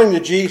words, coming to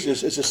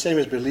Jesus is the same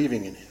as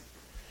believing in him.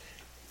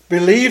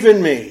 Believe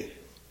in me.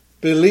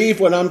 Believe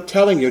what I'm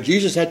telling you.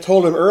 Jesus had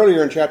told him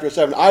earlier in chapter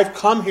 7, I've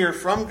come here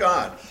from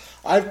God.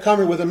 I've come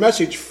here with a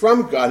message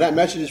from God. That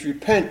message is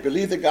repent,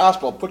 believe the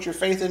gospel, put your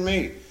faith in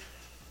me.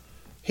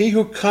 He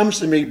who comes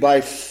to me by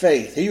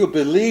faith, he who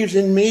believes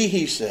in me,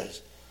 he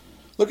says.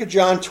 Look at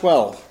John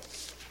 12.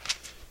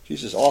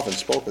 Jesus often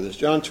spoke of this.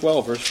 John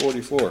 12, verse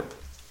 44.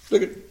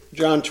 Look at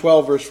John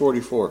 12, verse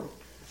 44.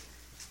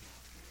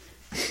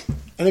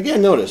 And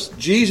again, notice,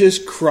 Jesus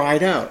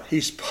cried out.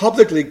 He's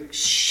publicly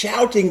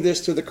shouting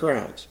this to the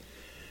crowds.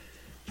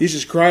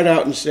 Jesus cried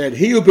out and said,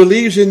 he who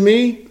believes in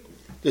me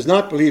does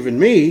not believe in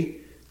me,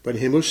 but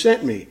him who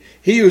sent me.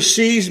 He who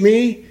sees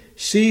me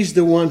sees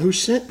the one who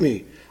sent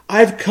me.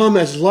 I've come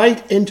as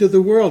light into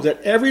the world,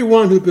 that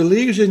everyone who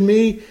believes in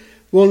me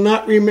will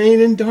not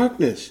remain in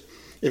darkness.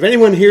 If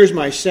anyone hears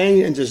my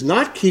saying and does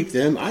not keep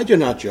them, I do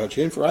not judge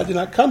him, for I did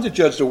not come to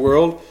judge the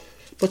world,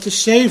 but to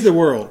save the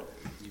world.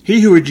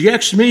 He who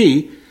rejects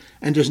me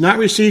and does not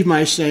receive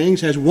my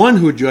sayings has one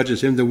who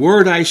judges him. The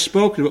word I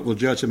spoke is what will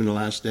judge him in the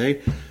last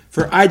day.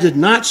 For I did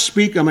not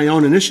speak on my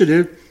own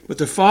initiative, but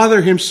the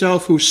Father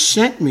himself who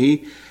sent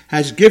me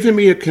has given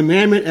me a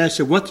commandment as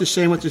to what to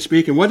say and what to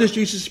speak. And what is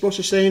Jesus supposed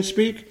to say and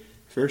speak?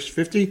 Verse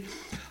 50.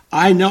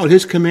 I know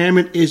his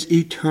commandment is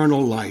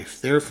eternal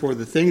life. Therefore,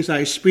 the things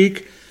I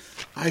speak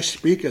as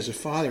the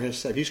Father has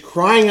said. He's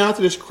crying out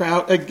to this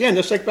crowd again,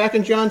 just like back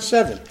in John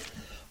 7.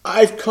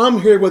 I've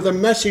come here with a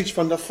message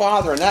from the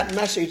Father, and that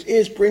message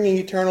is bringing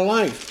eternal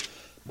life.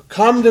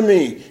 Come to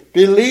me.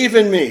 Believe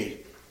in me.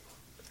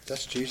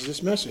 That's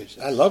Jesus' message.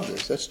 I love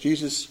this. That's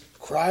Jesus'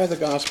 cry of the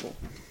gospel.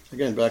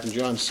 Again, back in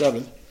John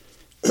 7.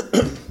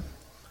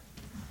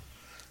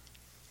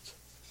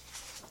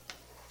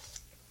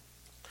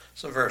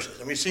 Some verses.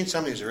 And we've seen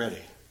some of these already.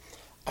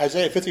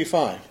 Isaiah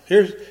 55.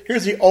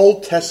 Here's the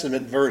Old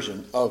Testament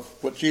version of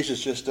what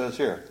Jesus just does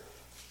here.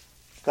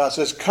 God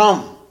says,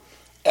 come.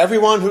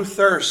 Everyone who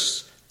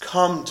thirsts,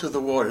 come to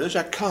the water. There's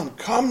that come.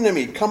 Come to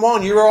me. Come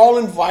on. You're all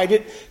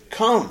invited.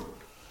 Come.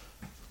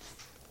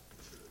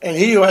 And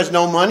he who has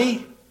no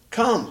money,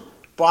 come.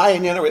 Buy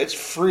and enter. It's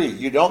free.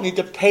 You don't need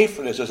to pay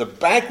for this. There's a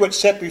banquet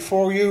set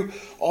before you.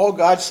 All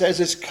God says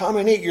is come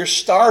and eat. You're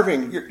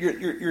starving.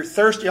 You're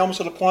thirsty almost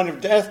to the point of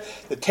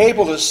death. The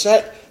table is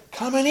set.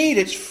 Come and eat.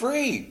 It's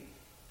free.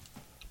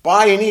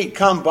 Buy and eat.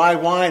 Come buy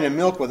wine and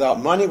milk without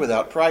money,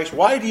 without price.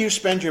 Why do you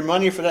spend your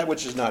money for that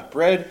which is not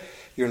bread?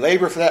 Your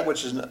labor for that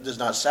which does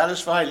not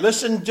satisfy?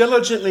 Listen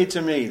diligently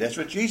to me. That's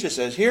what Jesus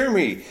says. Hear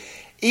me.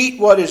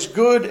 Eat what is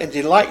good and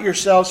delight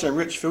yourselves in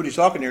rich food. He's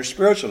talking here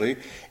spiritually.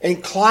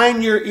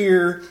 Incline your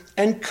ear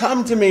and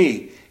come to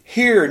me.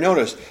 Hear,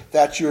 notice,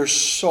 that your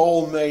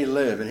soul may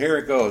live. And here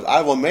it goes.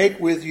 I will make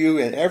with you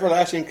an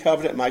everlasting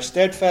covenant, my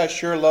steadfast,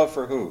 sure love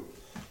for who?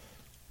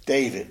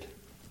 David.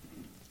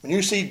 When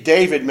you see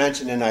David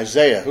mentioned in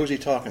Isaiah, who's he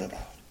talking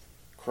about?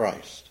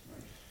 Christ.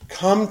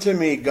 Come to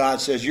me, God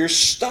says. You're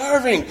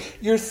starving.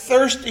 You're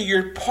thirsty.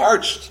 You're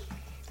parched.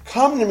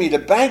 Come to me. The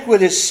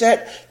banquet is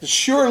set. The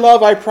sure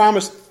love I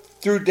promised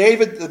through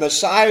David, the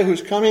Messiah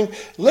who's coming.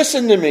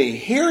 Listen to me.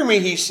 Hear me,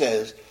 he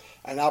says.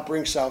 And I'll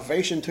bring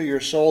salvation to your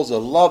souls, the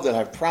love that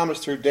I've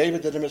promised through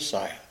David to the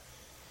Messiah.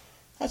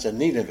 That's a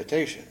neat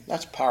invitation.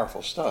 That's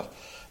powerful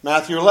stuff.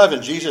 Matthew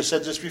 11, Jesus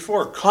said this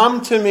before.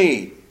 Come to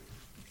me,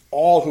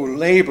 all who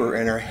labor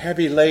and are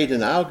heavy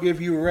laden, I'll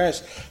give you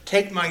rest.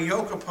 Take my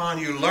yoke upon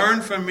you.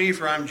 Learn from me,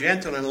 for I'm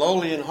gentle and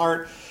lowly in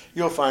heart.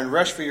 You'll find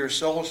rest for your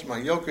souls. My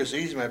yoke is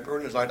easy, my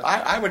burden is light.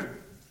 I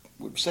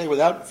would say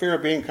without fear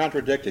of being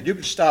contradicted, you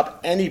could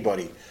stop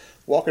anybody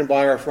walking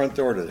by our front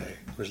door today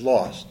who's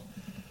lost.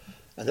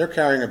 And they're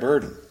carrying a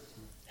burden,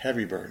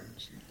 heavy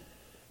burdens.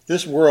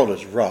 This world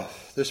is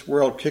rough. This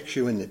world kicks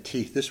you in the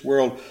teeth. This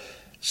world,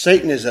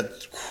 Satan is a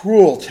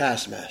cruel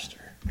taskmaster.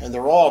 And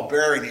they're all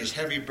bearing these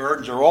heavy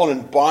burdens. They're all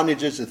in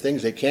bondages to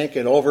things they can't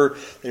get over.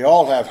 They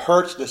all have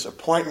hurts,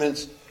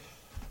 disappointments,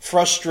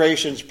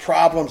 frustrations,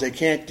 problems they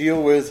can't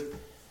deal with.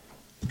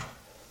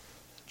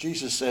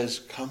 Jesus says,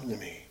 come to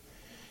me.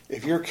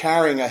 If you're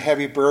carrying a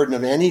heavy burden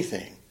of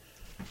anything,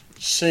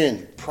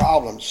 sin,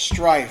 problems,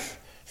 strife,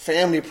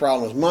 family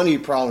problems, money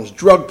problems,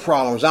 drug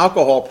problems,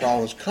 alcohol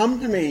problems, come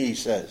to me, he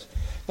says.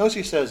 Notice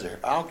he says there,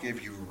 I'll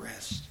give you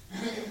rest.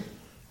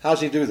 How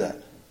does he do that?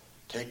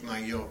 Take my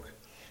yoke.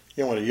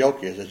 You know what a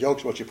yoke is? A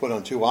yoke's what you put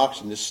on two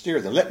oxen to steer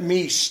them. Let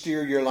me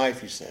steer your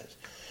life, he says.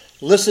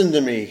 Listen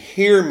to me,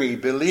 hear me,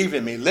 believe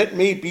in me. Let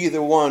me be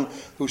the one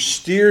who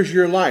steers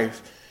your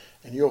life,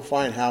 and you'll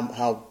find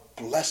how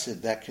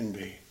blessed that can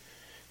be.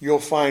 You'll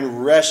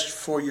find rest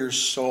for your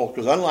soul.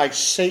 Because unlike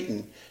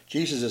Satan,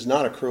 Jesus is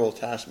not a cruel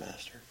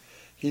taskmaster.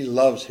 He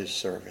loves his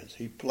servants.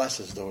 He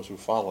blesses those who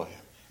follow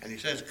him. And he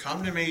says,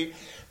 come to me,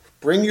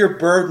 bring your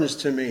burdens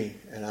to me,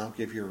 and I'll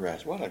give you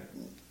rest. What an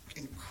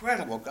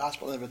incredible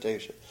gospel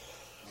invitation.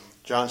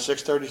 John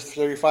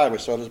 6:35, we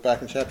saw this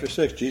back in chapter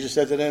 6. Jesus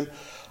said to them,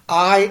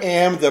 I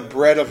am the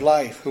bread of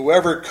life.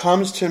 Whoever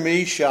comes to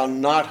me shall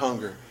not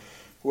hunger.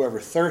 Whoever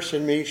thirsts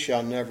in me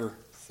shall never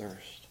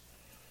thirst.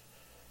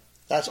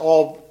 That's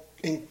all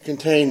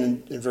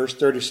contained in verse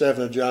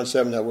 37 of John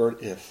 7, that word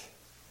if.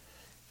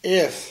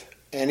 If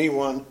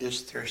anyone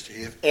is thirsty,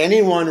 if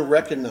anyone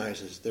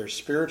recognizes their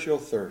spiritual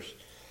thirst,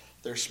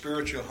 their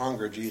spiritual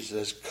hunger, Jesus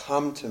says,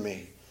 come to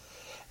me.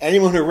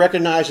 Anyone who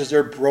recognizes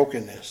their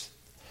brokenness,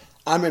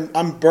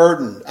 I'm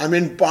burdened, I'm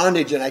in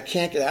bondage and I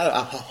can't get out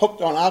of it. I'm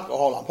hooked on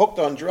alcohol, I'm hooked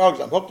on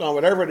drugs, I'm hooked on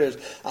whatever it is.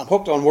 I'm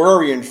hooked on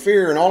worry and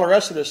fear and all the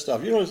rest of this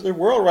stuff. You know, the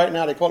world right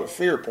now, they call it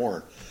fear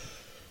porn.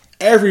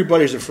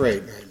 Everybody's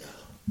afraid right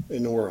now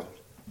in the world.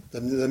 The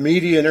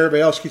media and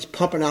everybody else keeps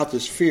pumping out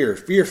this fear.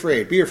 Be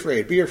afraid, be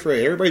afraid, be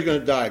afraid. Everybody's going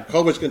to die.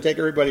 COVID's going to take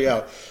everybody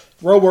out.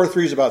 World War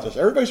III is about this.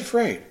 Everybody's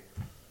afraid.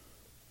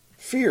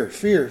 Fear,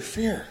 fear,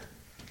 fear.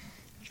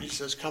 Jesus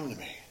says, come to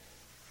me.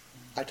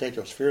 I take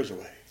those fears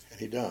away. And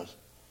he does.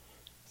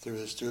 Through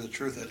the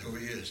truth of who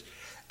he is.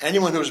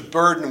 Anyone who's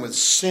burdened with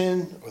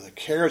sin or the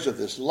cares of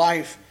this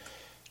life,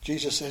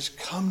 Jesus says,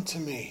 come to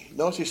me.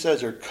 Notice he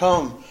says there,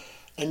 come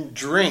and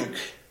drink.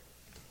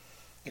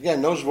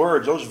 Again, those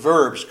words, those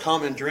verbs,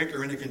 come and drink,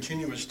 are in the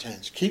continuous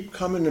tense. Keep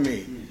coming to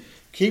me.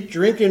 Keep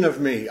drinking of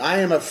me. I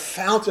am a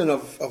fountain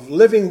of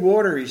living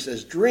water, he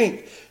says.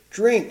 Drink,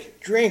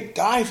 drink, drink.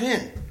 Dive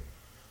in.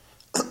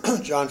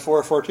 John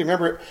 4:14.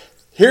 Remember,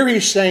 here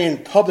he's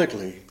saying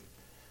publicly,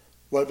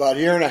 what, about a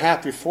year and a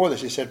half before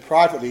this, he said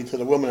privately to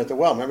the woman at the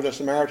well. Remember the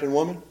Samaritan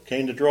woman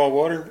came to draw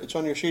water? It's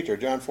on your sheet there.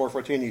 John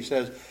 4:14, he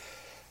says,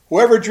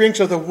 whoever drinks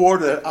of the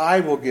water that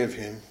I will give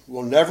him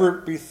will never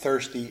be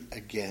thirsty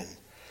again.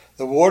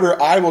 The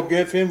water I will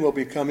give him will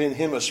become in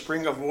him a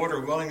spring of water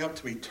welling up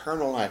to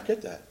eternal life.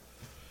 Get that?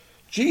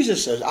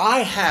 Jesus says, I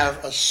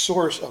have a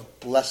source of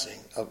blessing.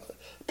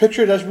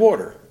 Picture it as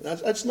water.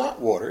 That's not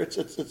water.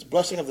 It's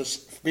blessing of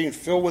being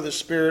filled with the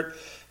Spirit,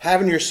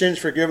 having your sins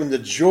forgiven, the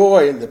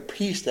joy and the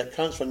peace that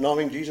comes from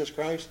knowing Jesus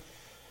Christ.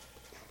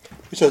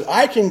 He says,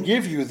 I can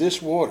give you this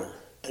water,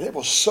 and it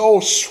will so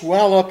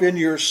swell up in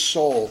your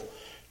soul,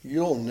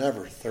 you'll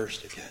never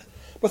thirst again.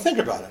 But think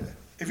about it.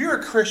 If you're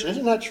a Christian,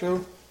 isn't that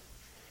true?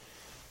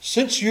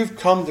 Since you've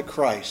come to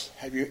Christ,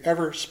 have you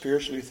ever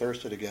spiritually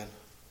thirsted again?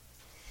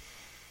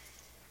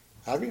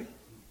 Have you? Have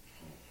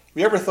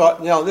you ever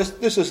thought, no,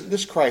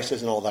 this Christ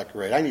isn't all that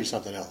great. I need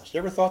something else. You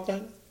ever thought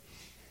that?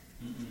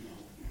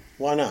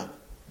 Why not?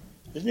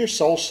 Isn't your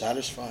soul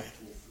satisfied?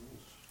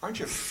 Aren't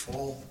you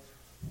full?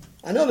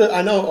 I know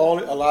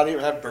a lot of you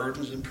have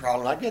burdens and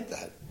problems. I get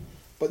that.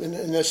 But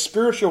in the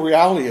spiritual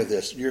reality of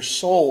this, your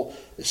soul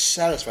is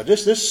satisfied.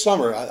 This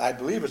summer, I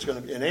believe it's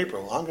going to be in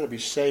April, I'm going to be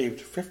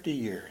saved 50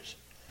 years.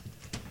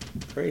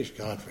 Praise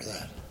God for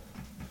that.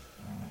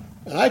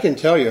 And I can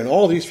tell you, in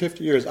all these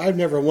 50 years, I've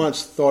never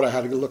once thought I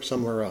had to look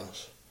somewhere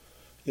else.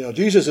 You know,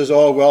 Jesus is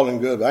all well and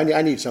good, but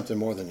I need something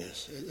more than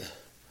this.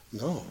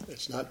 No,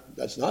 it's not.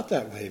 That's not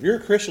that way. If you're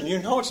a Christian, you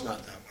know it's not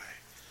that way.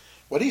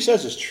 What he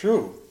says is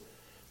true.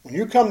 When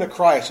you come to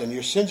Christ and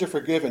your sins are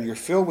forgiven, you're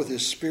filled with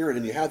his Spirit,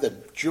 and you have the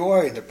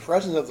joy and the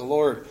presence of the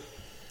Lord,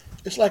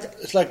 It's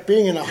like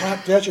being in a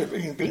hot desert,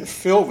 being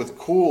filled with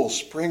cool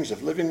springs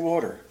of living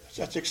water.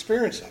 That's the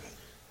experience of it.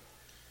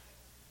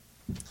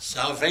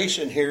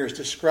 Salvation here is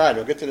described.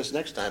 We'll get to this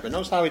next time, but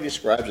notice how he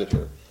describes it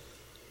here.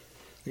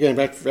 Again,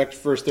 back to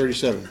verse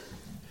 37.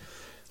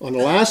 On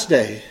the last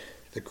day,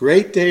 the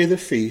great day of the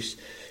feast,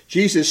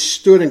 Jesus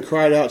stood and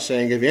cried out,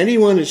 saying, if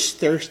anyone is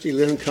thirsty,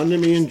 let him come to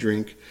me and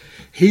drink.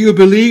 He who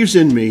believes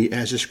in me,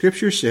 as the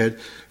scripture said,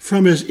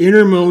 from his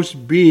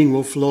innermost being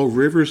will flow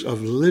rivers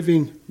of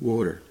living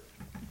water.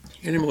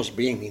 Innermost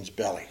being means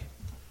belly.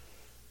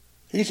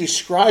 He's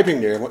describing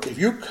there, if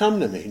you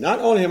come to me, not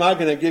only am I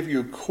going to give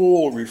you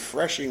cool,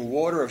 refreshing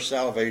water of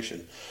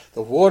salvation,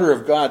 the water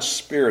of God's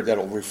Spirit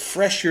that'll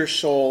refresh your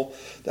soul,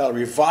 that'll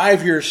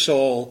revive your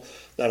soul,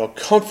 that'll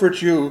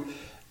comfort you.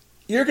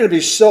 You're going to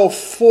be so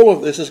full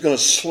of this, it's going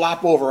to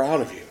slop over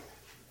out of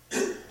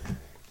you.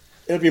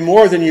 It'll be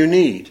more than you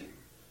need,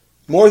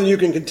 more than you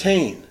can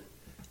contain.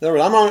 In other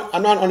words,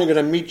 I'm not only going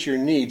to meet your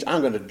needs,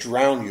 I'm going to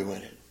drown you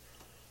in it.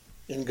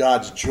 In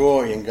God's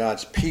joy, in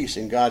God's peace,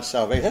 in God's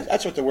salvation.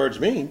 That's what the words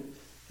mean.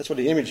 That's what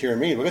the image here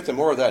means. We'll get to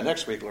more of that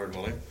next week, Lord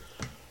willing.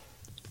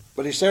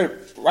 But he said,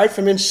 right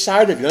from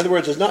inside of you. In other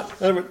words,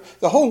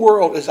 the whole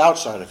world is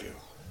outside of you.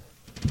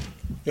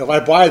 If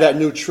I buy that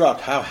new truck,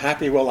 how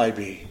happy will I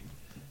be?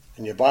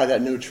 And you buy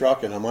that new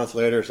truck, and a month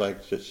later, it's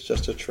like, it's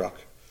just a truck.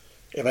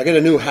 If I get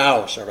a new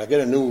house, or if I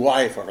get a new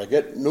wife, or if I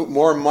get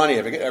more money,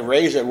 if I get a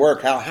raise at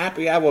work, how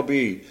happy I will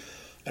be.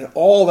 And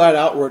all that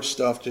outward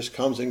stuff just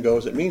comes and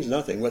goes. It means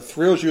nothing. What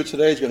thrills you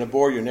today is going to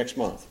bore you next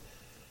month.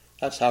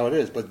 That's how it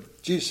is.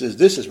 But Jesus says,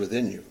 this is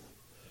within you.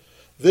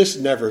 This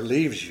never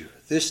leaves you.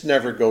 This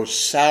never goes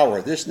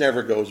sour. This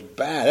never goes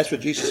bad. That's what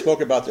Jesus spoke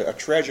about, the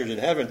treasures in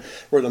heaven,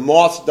 where the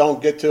moths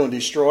don't get to and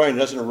destroy and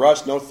doesn't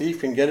rust. No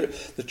thief can get it.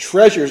 The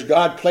treasures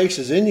God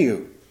places in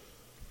you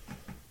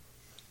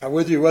are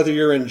with you whether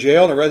you're in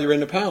jail or whether you're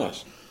in the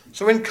palace.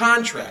 So in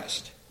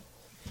contrast,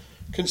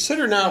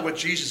 consider now what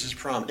Jesus is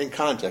promising. In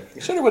context,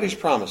 consider what he's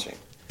promising.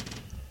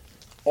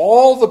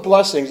 All the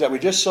blessings that we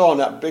just saw in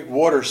that big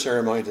water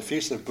ceremony at the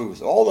Feast of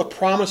Booths, all the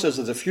promises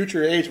of the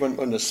future age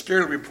when the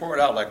Spirit will be poured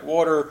out like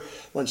water,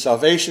 when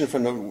salvation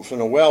from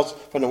the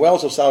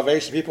wells of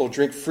salvation, people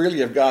drink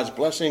freely of God's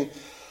blessing.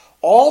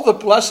 All the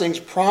blessings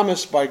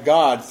promised by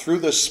God through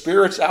the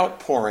Spirit's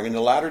outpouring in the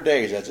latter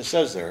days, as it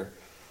says there,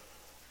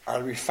 are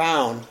to be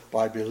found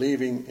by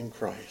believing in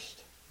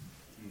Christ.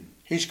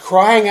 He's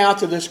crying out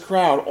to this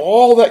crowd,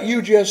 all that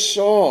you just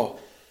saw,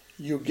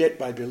 you get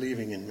by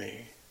believing in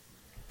me.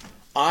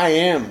 I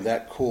am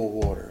that cool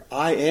water.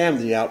 I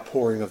am the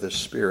outpouring of the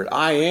Spirit.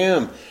 I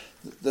am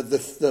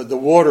the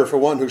water for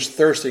one who's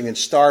thirsting and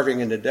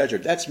starving in the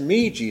desert. That's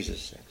me,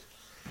 Jesus says.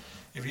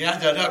 If you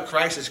add that up,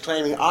 Christ is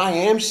claiming, I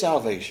am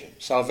salvation.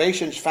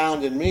 Salvation's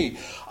found in me.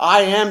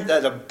 I am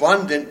that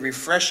abundant,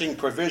 refreshing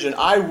provision.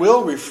 I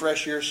will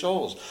refresh your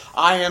souls.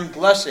 I am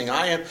blessing.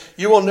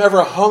 You will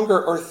never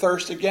hunger or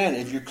thirst again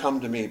if you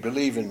come to me,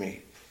 believe in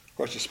me. Of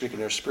course, he's speaking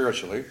there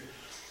spiritually.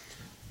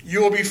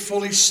 You will be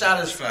fully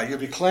satisfied. You'll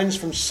be cleansed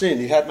from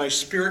sin. You have my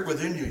Spirit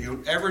within you.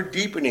 You're ever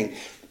deepening.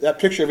 That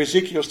picture of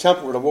Ezekiel's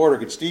temple where the water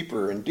gets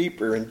deeper and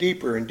deeper and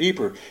deeper and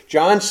deeper.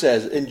 John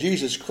says in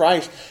Jesus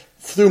Christ,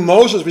 through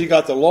Moses we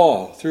got the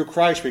law. Through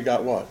Christ we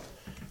got what?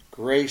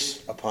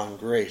 Grace upon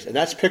grace. And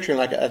that's picturing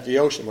like at the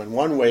ocean when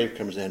one wave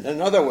comes in,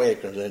 another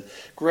wave comes in.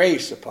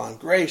 Grace upon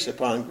grace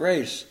upon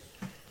grace.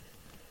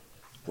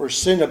 Where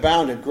sin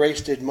abounded,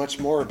 grace did much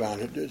more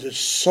abound. There's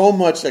so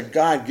much that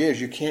God gives,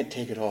 you can't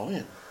take it all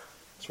in.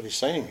 That's what he's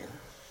saying here.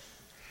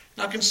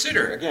 Now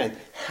consider, again,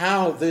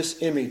 how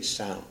this image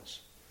sounds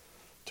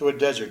to a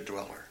desert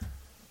dweller.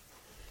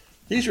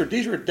 These were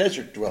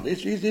desert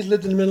dwellers. These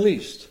lived in the Middle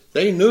East.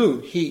 They knew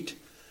heat.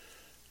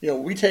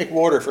 We take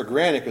water for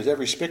granted because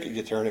every spigot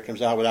you turn, it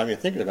comes out without even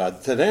thinking about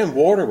it. To them,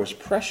 water was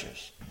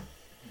precious.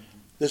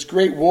 This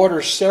great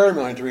water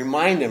ceremony to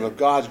remind them of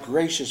God's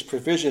gracious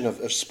provision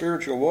of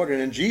spiritual water.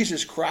 And then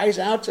Jesus cries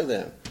out to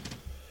them,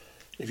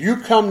 if you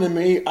come to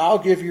me, I'll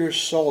give your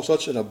soul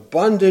such an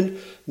abundant,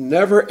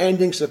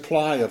 never-ending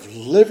supply of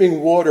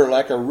living water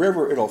like a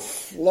river. It'll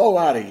flow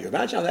out of you.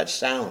 Imagine how that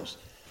sounds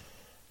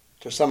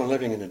to someone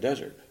living in the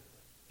desert,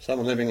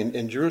 someone living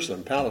in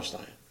Jerusalem,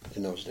 Palestine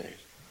in those days.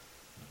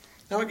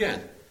 Now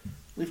again,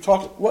 we've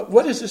talked,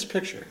 what is this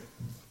picturing?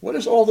 What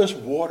is all this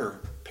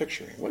water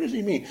picturing? What does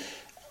he mean?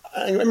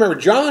 I remember,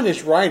 John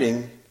is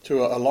writing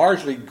to a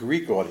largely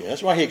Greek audience.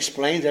 That's why he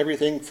explains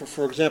everything.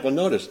 For example,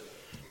 notice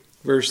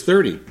verse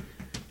 30.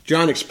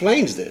 John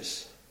explains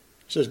this.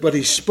 He says, but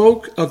he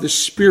spoke of the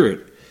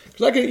Spirit.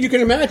 You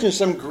can imagine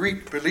some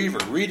Greek believer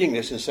reading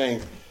this and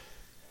saying,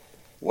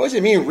 what does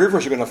it mean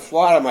rivers are going to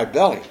flow out of my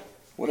belly?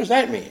 What does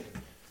that mean?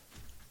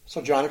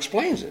 So John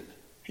explains it.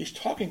 He's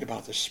talking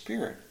about the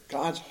Spirit,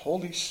 God's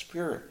Holy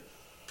Spirit.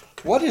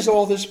 What is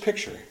all this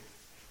picturing?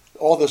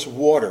 All this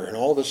water and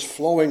all this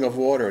flowing of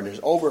water and this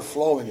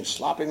overflowing and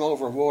slopping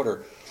over of water.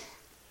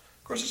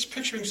 Of course, it's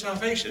picturing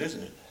salvation,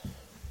 isn't it?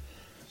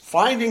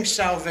 Finding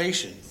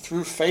salvation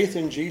through faith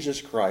in Jesus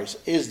Christ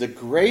is the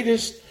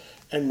greatest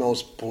and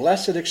most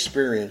blessed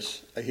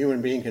experience a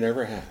human being can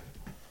ever have.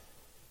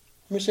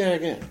 Let me say that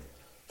again.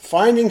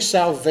 Finding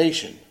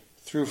salvation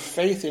through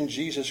faith in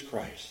Jesus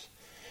Christ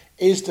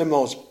is the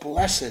most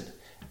blessed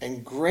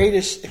and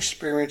greatest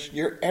experience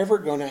you're ever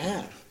going to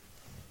have.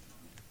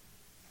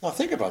 Now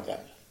think about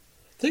that.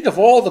 Think of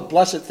all the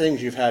blessed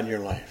things you've had in your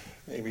life.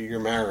 Maybe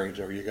your marriage,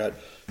 or you got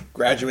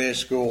graduated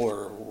school,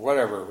 or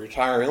whatever,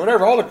 retiring,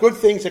 whatever, all the good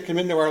things that come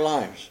into our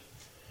lives.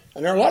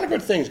 And there are a lot of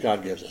good things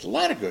God gives us, a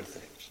lot of good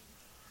things.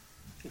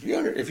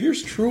 If you're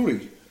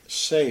truly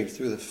saved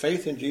through the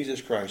faith in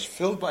Jesus Christ,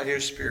 filled by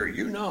His Spirit,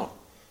 you know.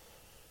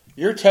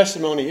 Your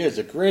testimony is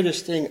the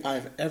greatest thing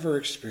I've ever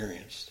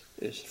experienced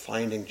is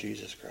finding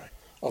Jesus Christ.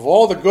 Of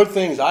all the good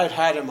things I've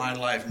had in my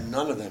life,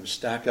 none of them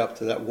stack up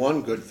to that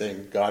one good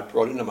thing God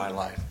brought into my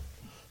life,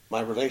 my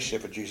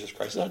relationship with Jesus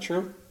Christ. Is that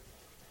true?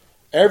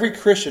 Every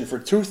Christian for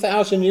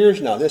 2,000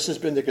 years now, this has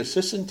been the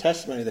consistent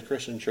testimony of the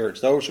Christian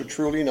church, those who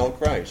truly know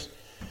Christ.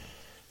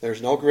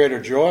 There's no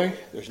greater joy,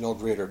 there's no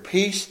greater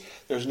peace,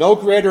 there's no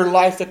greater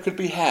life that could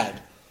be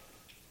had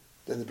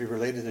than to be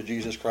related to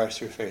Jesus Christ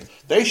through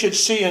faith. They should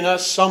see in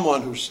us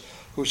someone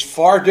who's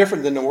far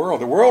different than the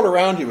world. The world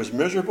around you is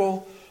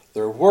miserable,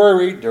 they're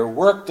worried, they're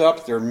worked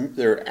up,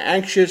 they're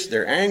anxious,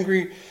 they're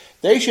angry.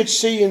 They should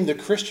see in the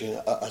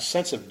Christian a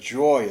sense of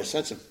joy, a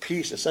sense of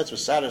peace, a sense of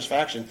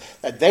satisfaction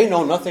that they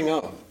know nothing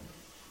of.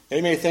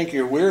 They may think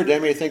you're weird, they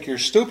may think you're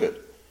stupid,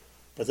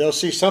 but they'll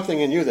see something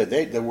in you that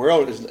the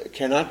world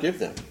cannot give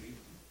them.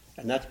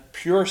 And that's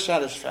pure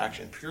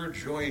satisfaction, pure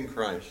joy in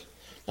Christ.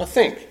 Now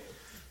think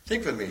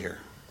with me here.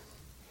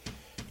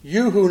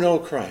 You who know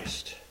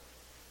Christ,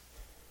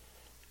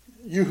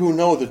 you who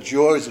know the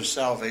joys of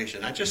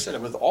salvation, I just said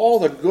it, with all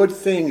the good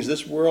things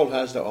this world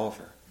has to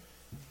offer,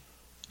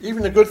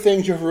 even the good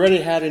things you've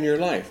already had in your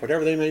life,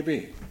 whatever they may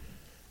be,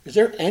 is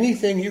there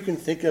anything you can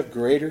think of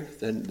greater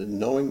than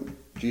knowing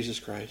Jesus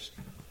Christ?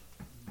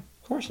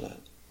 Of course not.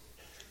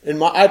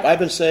 I've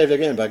been saved,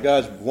 again, by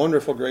God's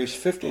wonderful grace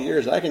 50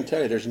 years. I can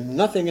tell you there's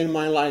nothing in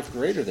my life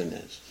greater than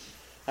this.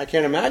 I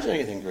can't imagine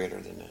anything greater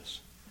than this.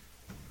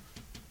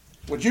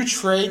 Would you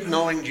trade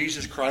knowing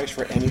Jesus Christ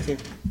for anything?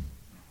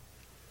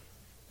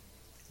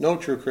 No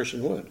true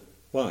Christian would.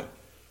 Why?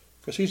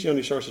 Because He's the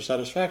only source of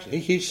satisfaction.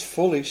 He's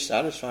fully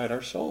satisfied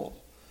our soul.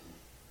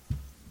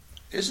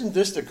 Isn't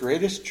this the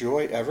greatest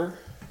joy ever?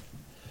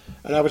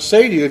 And I would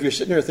say to you, if you're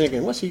sitting there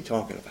thinking, what's he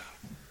talking about?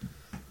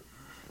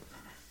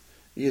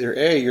 Either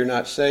A, you're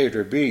not saved,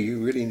 or B,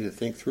 you really need to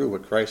think through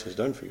what Christ has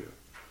done for you.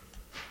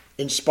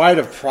 In spite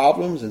of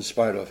problems, in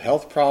spite of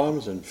health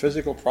problems and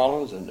physical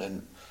problems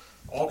and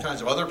all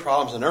kinds of other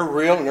problems, and they're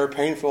real and they're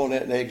painful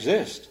and they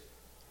exist.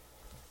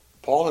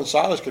 Paul and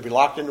Silas could be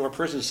locked into a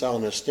prison cell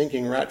in a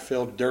stinking,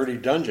 rat-filled, dirty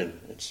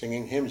dungeon and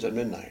singing hymns at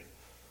midnight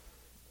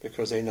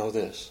because they know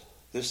that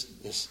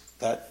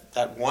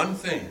one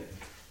thing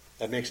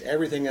that makes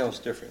everything else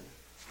different.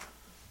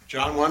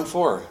 John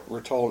 1:4,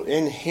 we're told,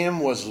 in Him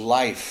was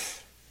life.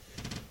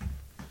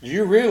 Do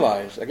you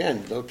realize,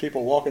 again, those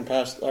people walking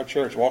past our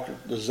church,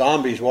 the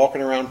zombies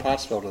walking around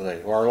Pottsville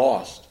today who are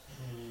lost,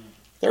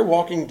 they're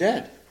walking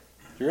dead.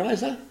 Do you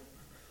realize that?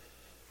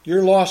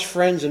 Your lost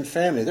friends and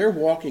family, they're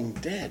walking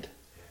dead.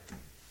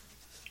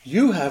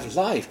 You have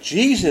life.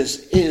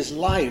 Jesus is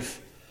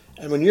life.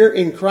 And when you're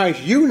in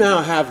Christ, you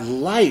now have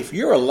life.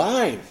 You're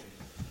alive.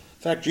 In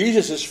fact,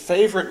 Jesus'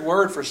 favorite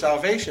word for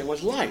salvation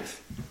was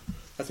life.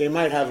 That they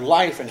might have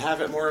life and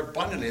have it more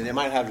abundantly. They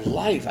might have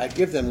life. I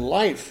give them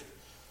life.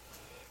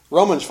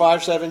 Romans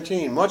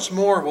 5:17, much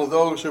more will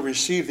those who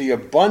receive the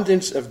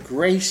abundance of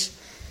grace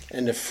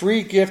and the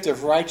free gift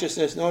of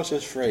righteousness, notice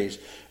this phrase,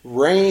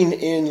 reign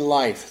in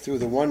life through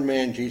the one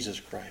man, Jesus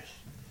Christ.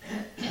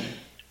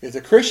 If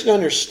the Christian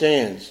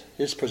understands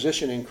his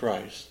position in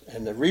Christ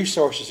and the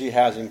resources he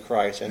has in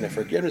Christ and the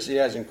forgiveness he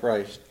has in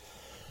Christ,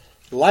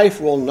 life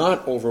will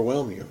not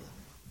overwhelm you.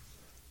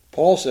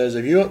 Paul says,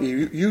 if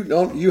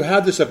you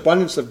have this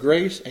abundance of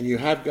grace and you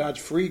have God's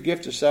free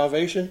gift of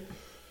salvation,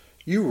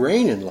 you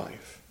reign in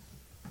life.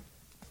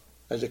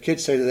 As the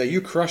kids say today, you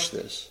crush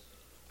this.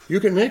 You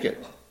can make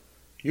it.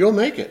 You'll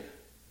make it.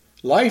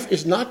 Life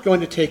is not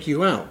going to take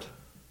you out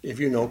if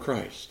you know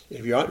Christ.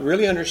 If you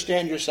really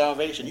understand your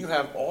salvation, you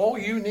have all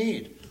you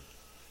need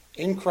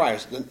in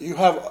Christ. You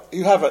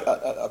have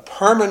a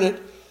permanent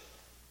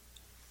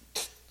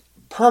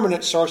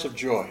source of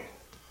joy,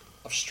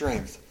 of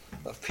strength,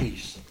 of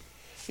peace.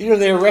 Even if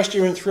they arrest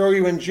you and throw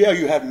you in jail,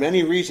 you have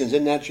many reasons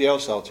in that jail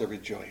cell to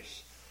rejoice.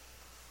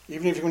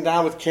 Even if you come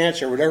down with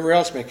cancer, or whatever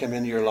else may come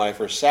into your life,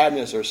 or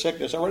sadness, or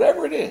sickness, or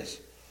whatever it is.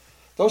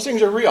 Those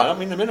things are real. I don't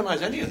mean to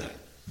minimize any of that.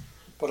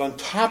 But on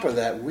top of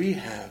that, we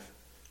have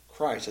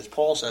Christ. As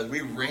Paul says,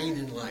 we reign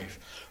in life.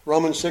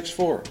 Romans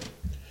 6:4.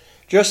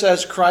 Just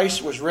as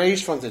Christ was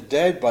raised from the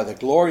dead by the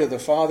glory of the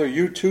Father,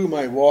 you too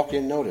might walk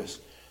in, notice,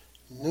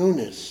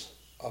 newness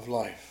of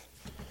life.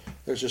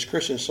 There's this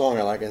Christian song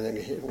I like, and then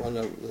one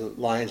of the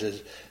lines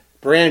is,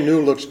 brand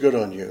new looks good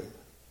on you.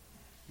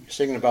 You're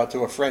singing about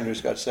to a friend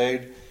who's got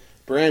saved.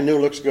 Brand new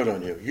looks good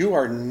on you. You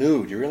are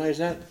new. Do you realize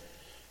that?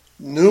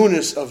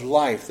 Newness of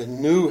life. The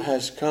new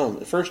has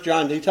come. 1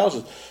 John, he tells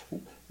us,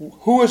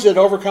 who is it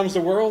overcomes the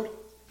world?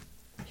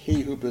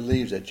 he who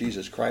believes that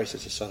Jesus Christ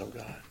is the Son of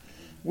God.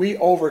 We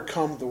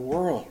overcome the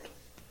world.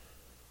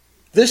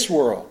 This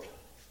world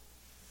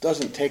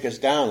doesn't take us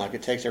down like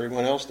it takes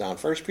everyone else down.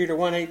 1 Peter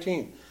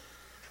 1:18.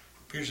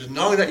 Peter says,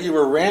 knowing that you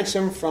were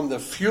ransomed from the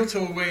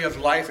futile way of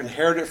life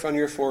inherited from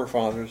your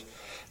forefathers,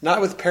 not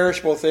with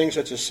perishable things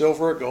such as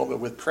silver or gold, but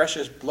with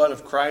precious blood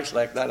of Christ,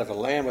 like that of a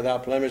lamb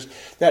without blemish.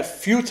 That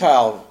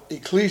futile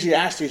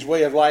Ecclesiastes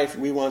way of life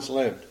we once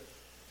lived.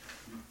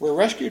 We're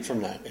rescued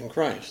from that in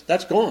Christ.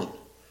 That's gone.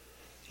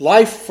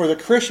 Life for the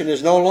Christian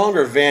is no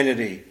longer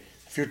vanity,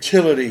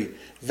 futility,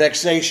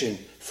 vexation,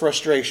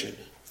 frustration.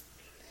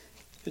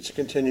 It's a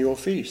continual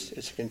feast.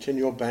 It's a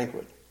continual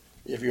banquet.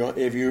 If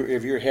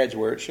your head's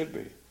where it should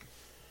be.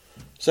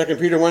 2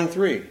 Peter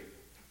 1:3,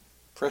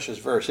 precious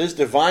verse. His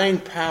divine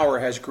power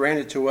has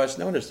granted to us,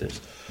 notice this,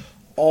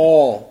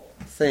 all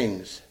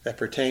things that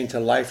pertain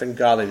to life and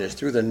godliness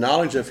through the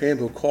knowledge of him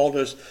who called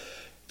us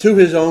to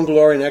his own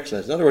glory and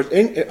excellence. In other words,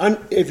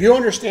 if you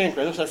understand,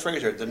 there's that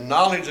phrase here, the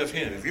knowledge of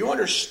him. If you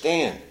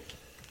understand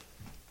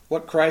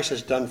what Christ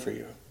has done for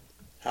you,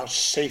 how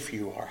safe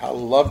you are, how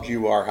loved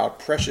you are, how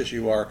precious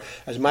you are.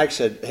 As Mike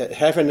said,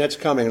 heaven that's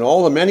coming, and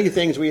all the many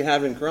things we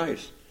have in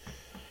Christ.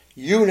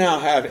 You now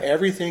have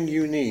everything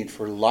you need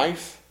for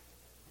life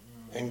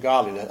and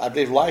godliness. I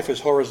believe life is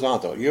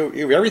horizontal. You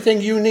have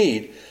everything you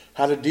need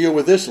how to deal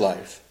with this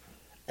life,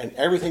 and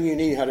everything you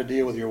need how to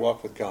deal with your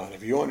walk with God.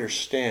 If you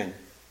understand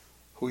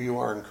who you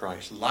are in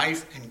Christ,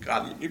 life and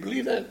godliness. Do you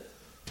believe that?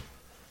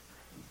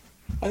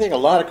 I think a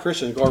lot of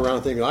Christians go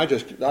around thinking, I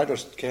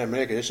just can't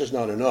make it. It's just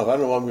not enough. I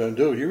don't know what I'm going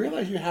to do. You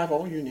realize you have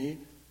all you need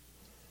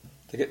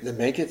to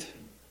make it?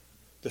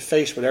 To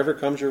face whatever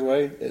comes your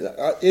way?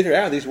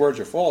 Either these words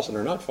are false, and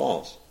they're not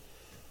false.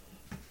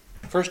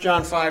 1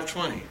 John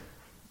 5:20.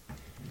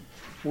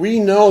 We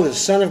know the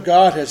Son of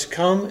God has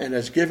come and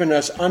has given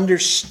us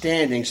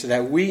understanding so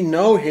that we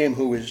know him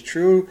who is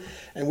true,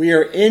 and we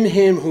are in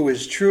him who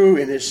is true,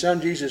 in his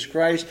Son Jesus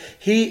Christ.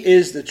 He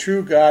is the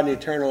true God and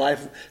eternal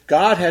life.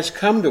 God has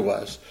come to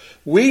us.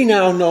 We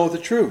now know the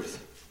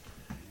truth.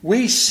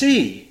 We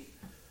see.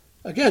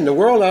 Again, the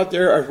world out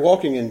there are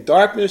walking in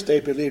darkness.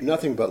 They believe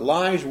nothing but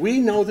lies. We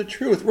know the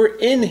truth. We're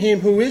in him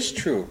who is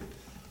true.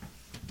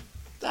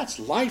 That's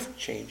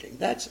life-changing.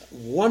 That's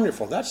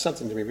wonderful. That's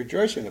something to be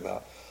rejoicing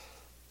about.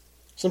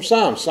 Some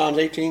Psalms, Psalms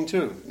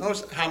 18:2.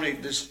 Notice how many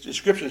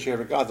descriptions here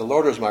of God. The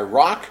Lord is my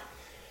rock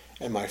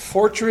and my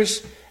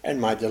fortress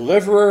and my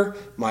deliverer,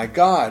 my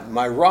God,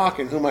 my rock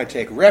in whom I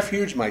take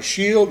refuge, my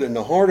shield and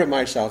the horn of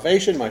my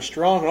salvation, my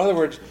strong. In other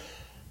words,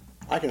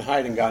 I can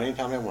hide in God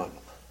anytime I want.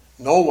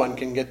 No one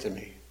can get to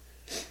me.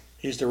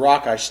 He's the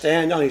rock I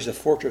stand on. He's the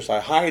fortress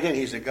I hide in.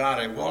 He's the God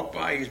I walk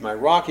by. He's my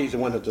rock. He's the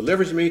one who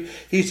delivers me.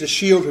 He's the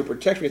shield who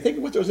protects me. Think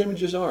of what those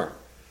images are.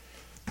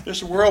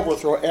 This world will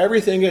throw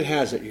everything it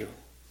has at you.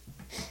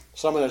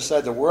 Someone has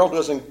said the world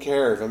doesn't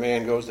care if a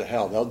man goes to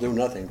hell. They'll do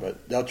nothing,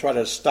 but they'll try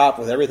to stop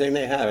with everything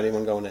they have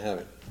anyone going to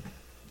heaven.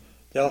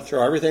 They'll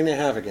throw everything they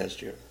have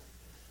against you.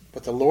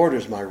 But the Lord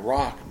is my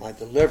rock, my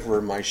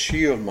deliverer, my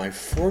shield, my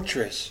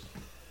fortress.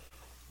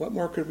 What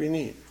more could we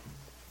need?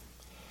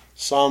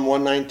 Psalm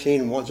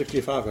 119,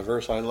 165, a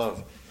verse I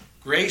love.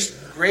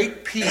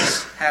 Great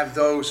peace have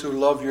those who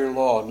love your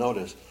law.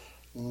 Notice,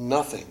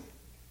 nothing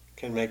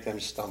can make them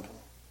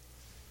stumble.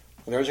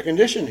 And there's a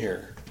condition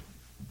here.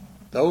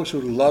 Those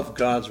who love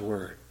God's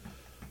word,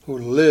 who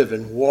live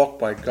and walk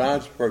by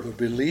God's word, who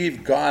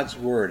believe God's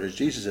word, as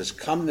Jesus says,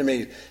 come to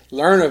me,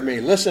 learn of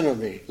me, listen of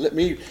me. Let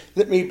me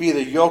be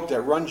the yoke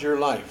that runs your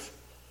life.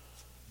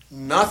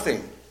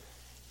 Nothing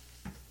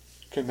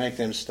can make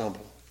them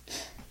stumble.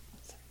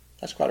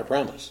 That's quite a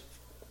promise.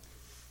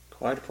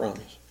 Quite a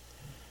promise.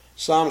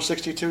 Psalm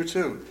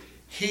 62:2.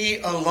 He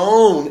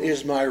alone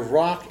is my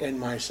rock and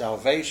my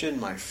salvation,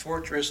 my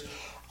fortress.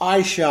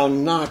 I shall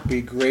not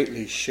be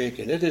greatly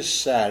shaken. It is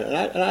sad.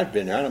 And I've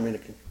been there. I don't mean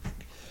to.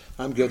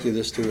 I'm guilty of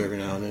this too every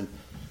now and then.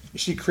 You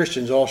see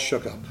Christians all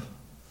shook up,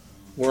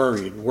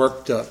 worried,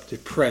 worked up,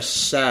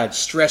 depressed, sad,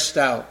 stressed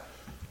out.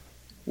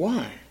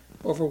 Why?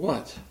 Over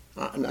what?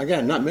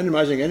 Again, not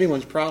minimizing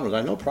anyone's problems.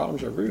 I know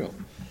problems are real.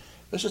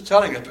 This is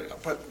telling us,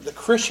 but the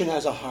Christian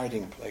has a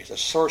hiding place, a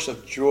source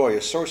of joy,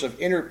 a source of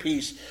inner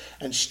peace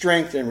and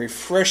strength and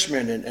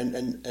refreshment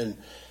and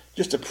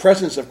just the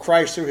presence of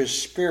Christ through his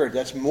Spirit.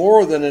 That's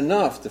more than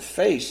enough to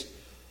face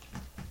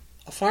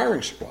a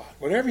firing squad,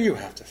 whatever you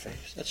have to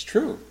face. That's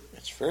true.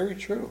 It's very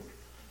true.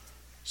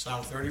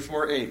 Psalm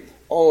 34:8.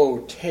 Oh,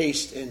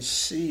 taste and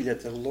see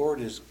that the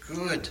Lord is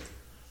good.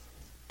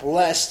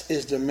 Blessed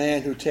is the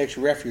man who takes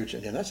refuge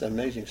in him. That's an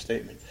amazing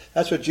statement.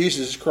 That's what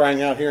Jesus is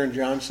crying out here in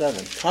John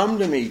 7. Come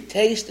to me,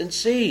 taste and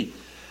see.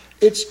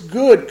 It's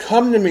good.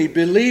 Come to me,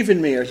 believe in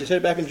me. Or as he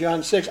said back in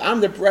John 6, I'm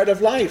the bread of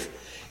life.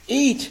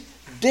 Eat,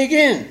 dig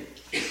in.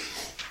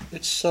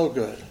 It's so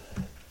good.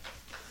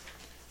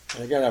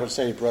 And again, I would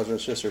say, brothers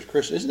and sisters,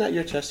 Christians, isn't that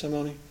your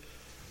testimony?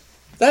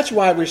 That's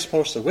why we're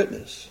supposed to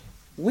witness.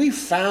 We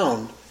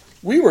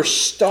were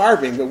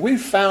starving, but we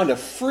found a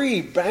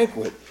free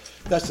banquet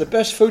that's the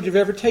best food you've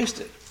ever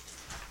tasted.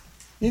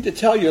 You need to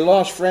tell your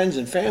lost friends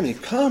and family,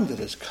 come to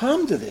this,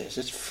 come to this.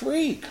 It's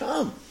free,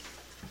 come.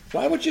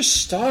 Why would you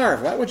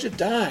starve? Why would you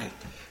die?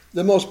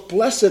 The most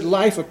blessed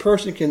life a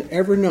person can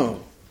ever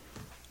know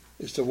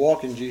is to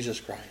walk in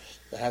Jesus Christ,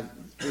 to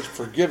have be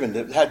forgiven,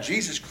 to have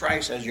Jesus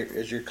Christ as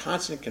your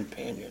constant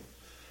companion.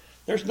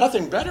 There's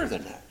nothing better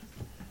than that.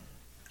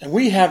 And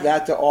we have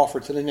that to offer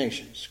to the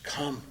nations.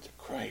 Come to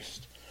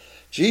Christ.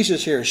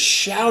 Jesus here is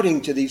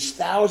shouting to these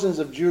thousands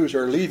of Jews who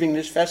are leaving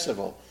this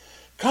festival,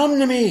 come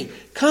to me,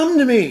 come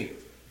to me.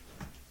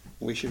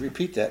 We should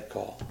repeat that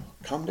call.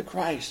 Come to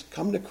Christ,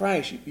 come to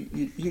Christ.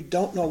 You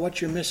don't know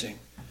what you're missing.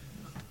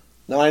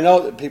 Now I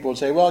know that people would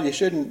say, well, you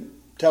shouldn't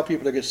tell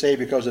people to get saved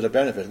because of the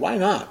benefits. Why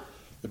not?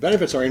 The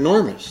benefits are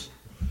enormous.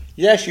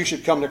 Yes, you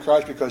should come to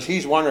Christ because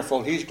He's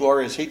wonderful, He's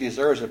glorious, He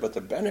deserves it, but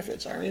the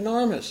benefits are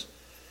enormous.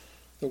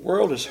 The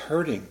world is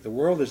hurting. The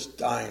world is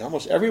dying.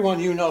 Almost everyone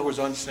you know who's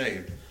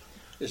unsaved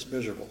is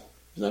miserable.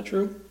 Isn't that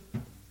true?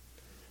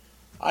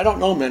 I don't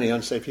know many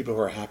unsaved people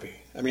who are happy.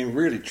 I mean,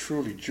 really,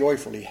 truly,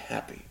 joyfully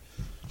happy.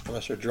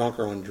 Unless they're drunk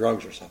or on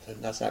drugs or something.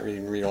 That's not really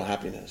real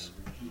happiness.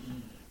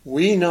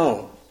 We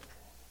know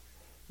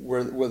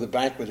where the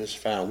banquet is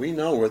found. We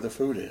know where the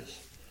food is.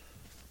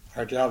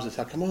 Our job is to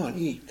tell, come on,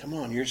 eat, come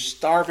on. You're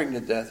starving to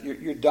death.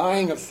 You're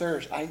dying of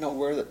thirst. I know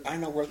where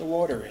the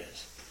water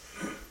is.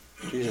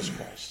 Jesus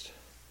Christ.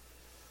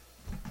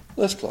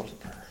 Let's close in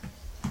prayer.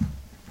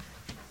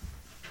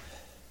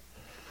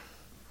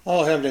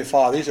 Oh, Heavenly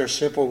Father, these are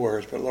simple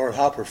words, but Lord,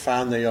 how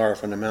profound they are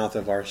from the mouth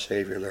of our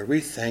Savior. Lord,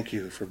 we thank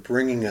you for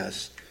bringing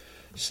us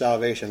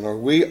salvation. Lord,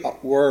 we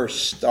were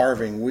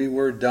starving. We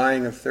were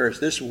dying of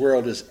thirst. This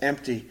world is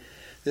empty.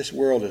 This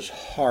world is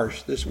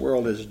harsh. This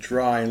world is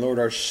dry. And Lord,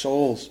 our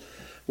souls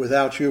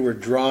without you were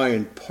dry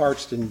and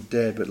parched and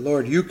dead. But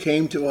Lord, you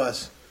came to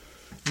us.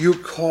 You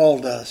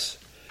called us.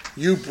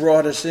 You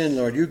brought us in,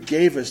 Lord. You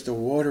gave us the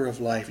water of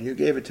life, and you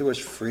gave it to us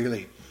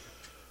freely.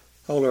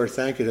 Oh, Lord,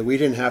 thank you that we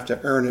didn't have to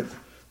earn it.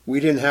 We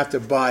didn't have to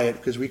buy it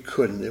because we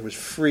couldn't. It was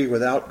free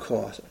without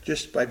cost,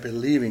 just by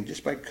believing,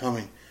 just by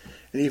coming.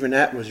 And even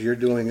that was your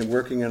doing and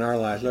working in our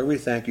lives. Lord, we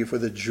thank you for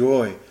the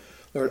joy.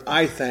 Lord,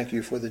 I thank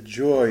you for the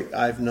joy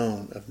I've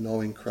known of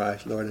knowing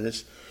Christ, Lord.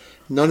 And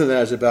none of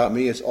that is about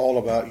me. It's all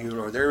about you,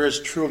 Lord. There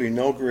is truly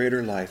no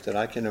greater life that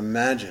I can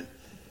imagine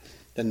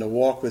than to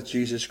walk with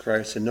Jesus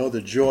Christ, to know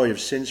the joy of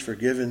sins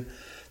forgiven,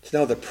 to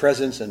know the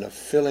presence and the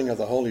filling of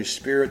the Holy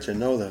Spirit, to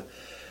know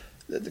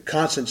the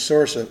constant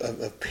source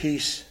of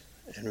peace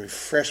and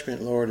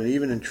refreshment, Lord. And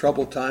even in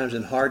troubled times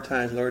and hard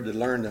times, Lord, to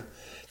learn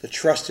to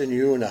trust in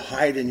you and to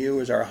hide in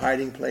you as our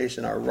hiding place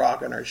and our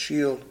rock and our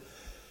shield.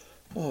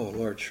 Oh,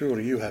 Lord,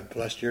 truly you have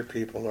blessed your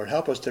people. Lord,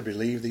 help us to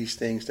believe these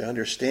things, to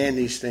understand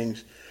these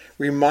things.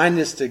 Remind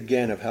us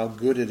again of how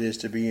good it is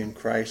to be in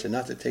Christ and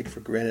not to take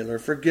for granted.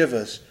 Lord, forgive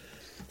us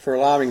for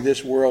allowing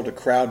this world to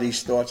crowd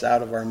these thoughts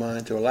out of our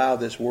mind, to allow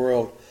this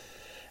world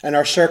and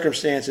our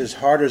circumstances,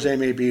 hard as they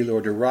may be,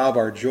 Lord, to rob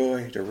our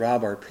joy, to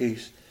rob our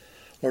peace.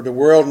 Lord, the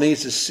world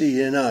needs to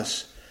see in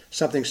us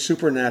something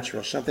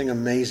supernatural, something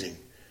amazing.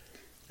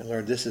 And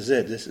Lord, this is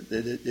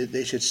it.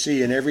 They should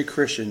see in every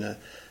Christian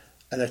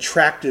an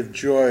attractive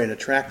joy, an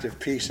attractive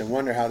peace, and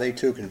wonder how they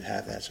too can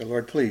have that. So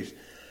Lord, please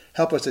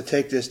help us to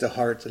take this to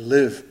heart, to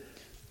live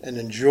and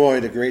enjoy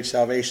the great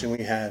salvation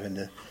we have,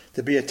 and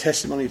to be a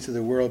testimony to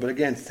the world. But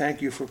again,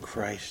 thank you for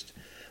Christ,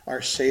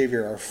 our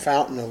Savior, our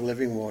fountain of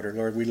living water.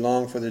 Lord, we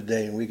long for the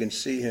day and we can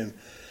see him.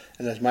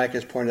 And as Mike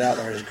has pointed out,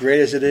 Lord, as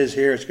great as it is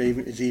here,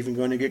 it's even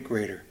going to get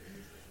greater.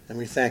 And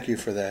we thank you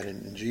for that.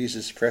 In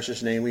Jesus'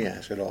 precious name we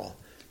ask it all.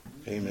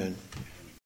 Amen.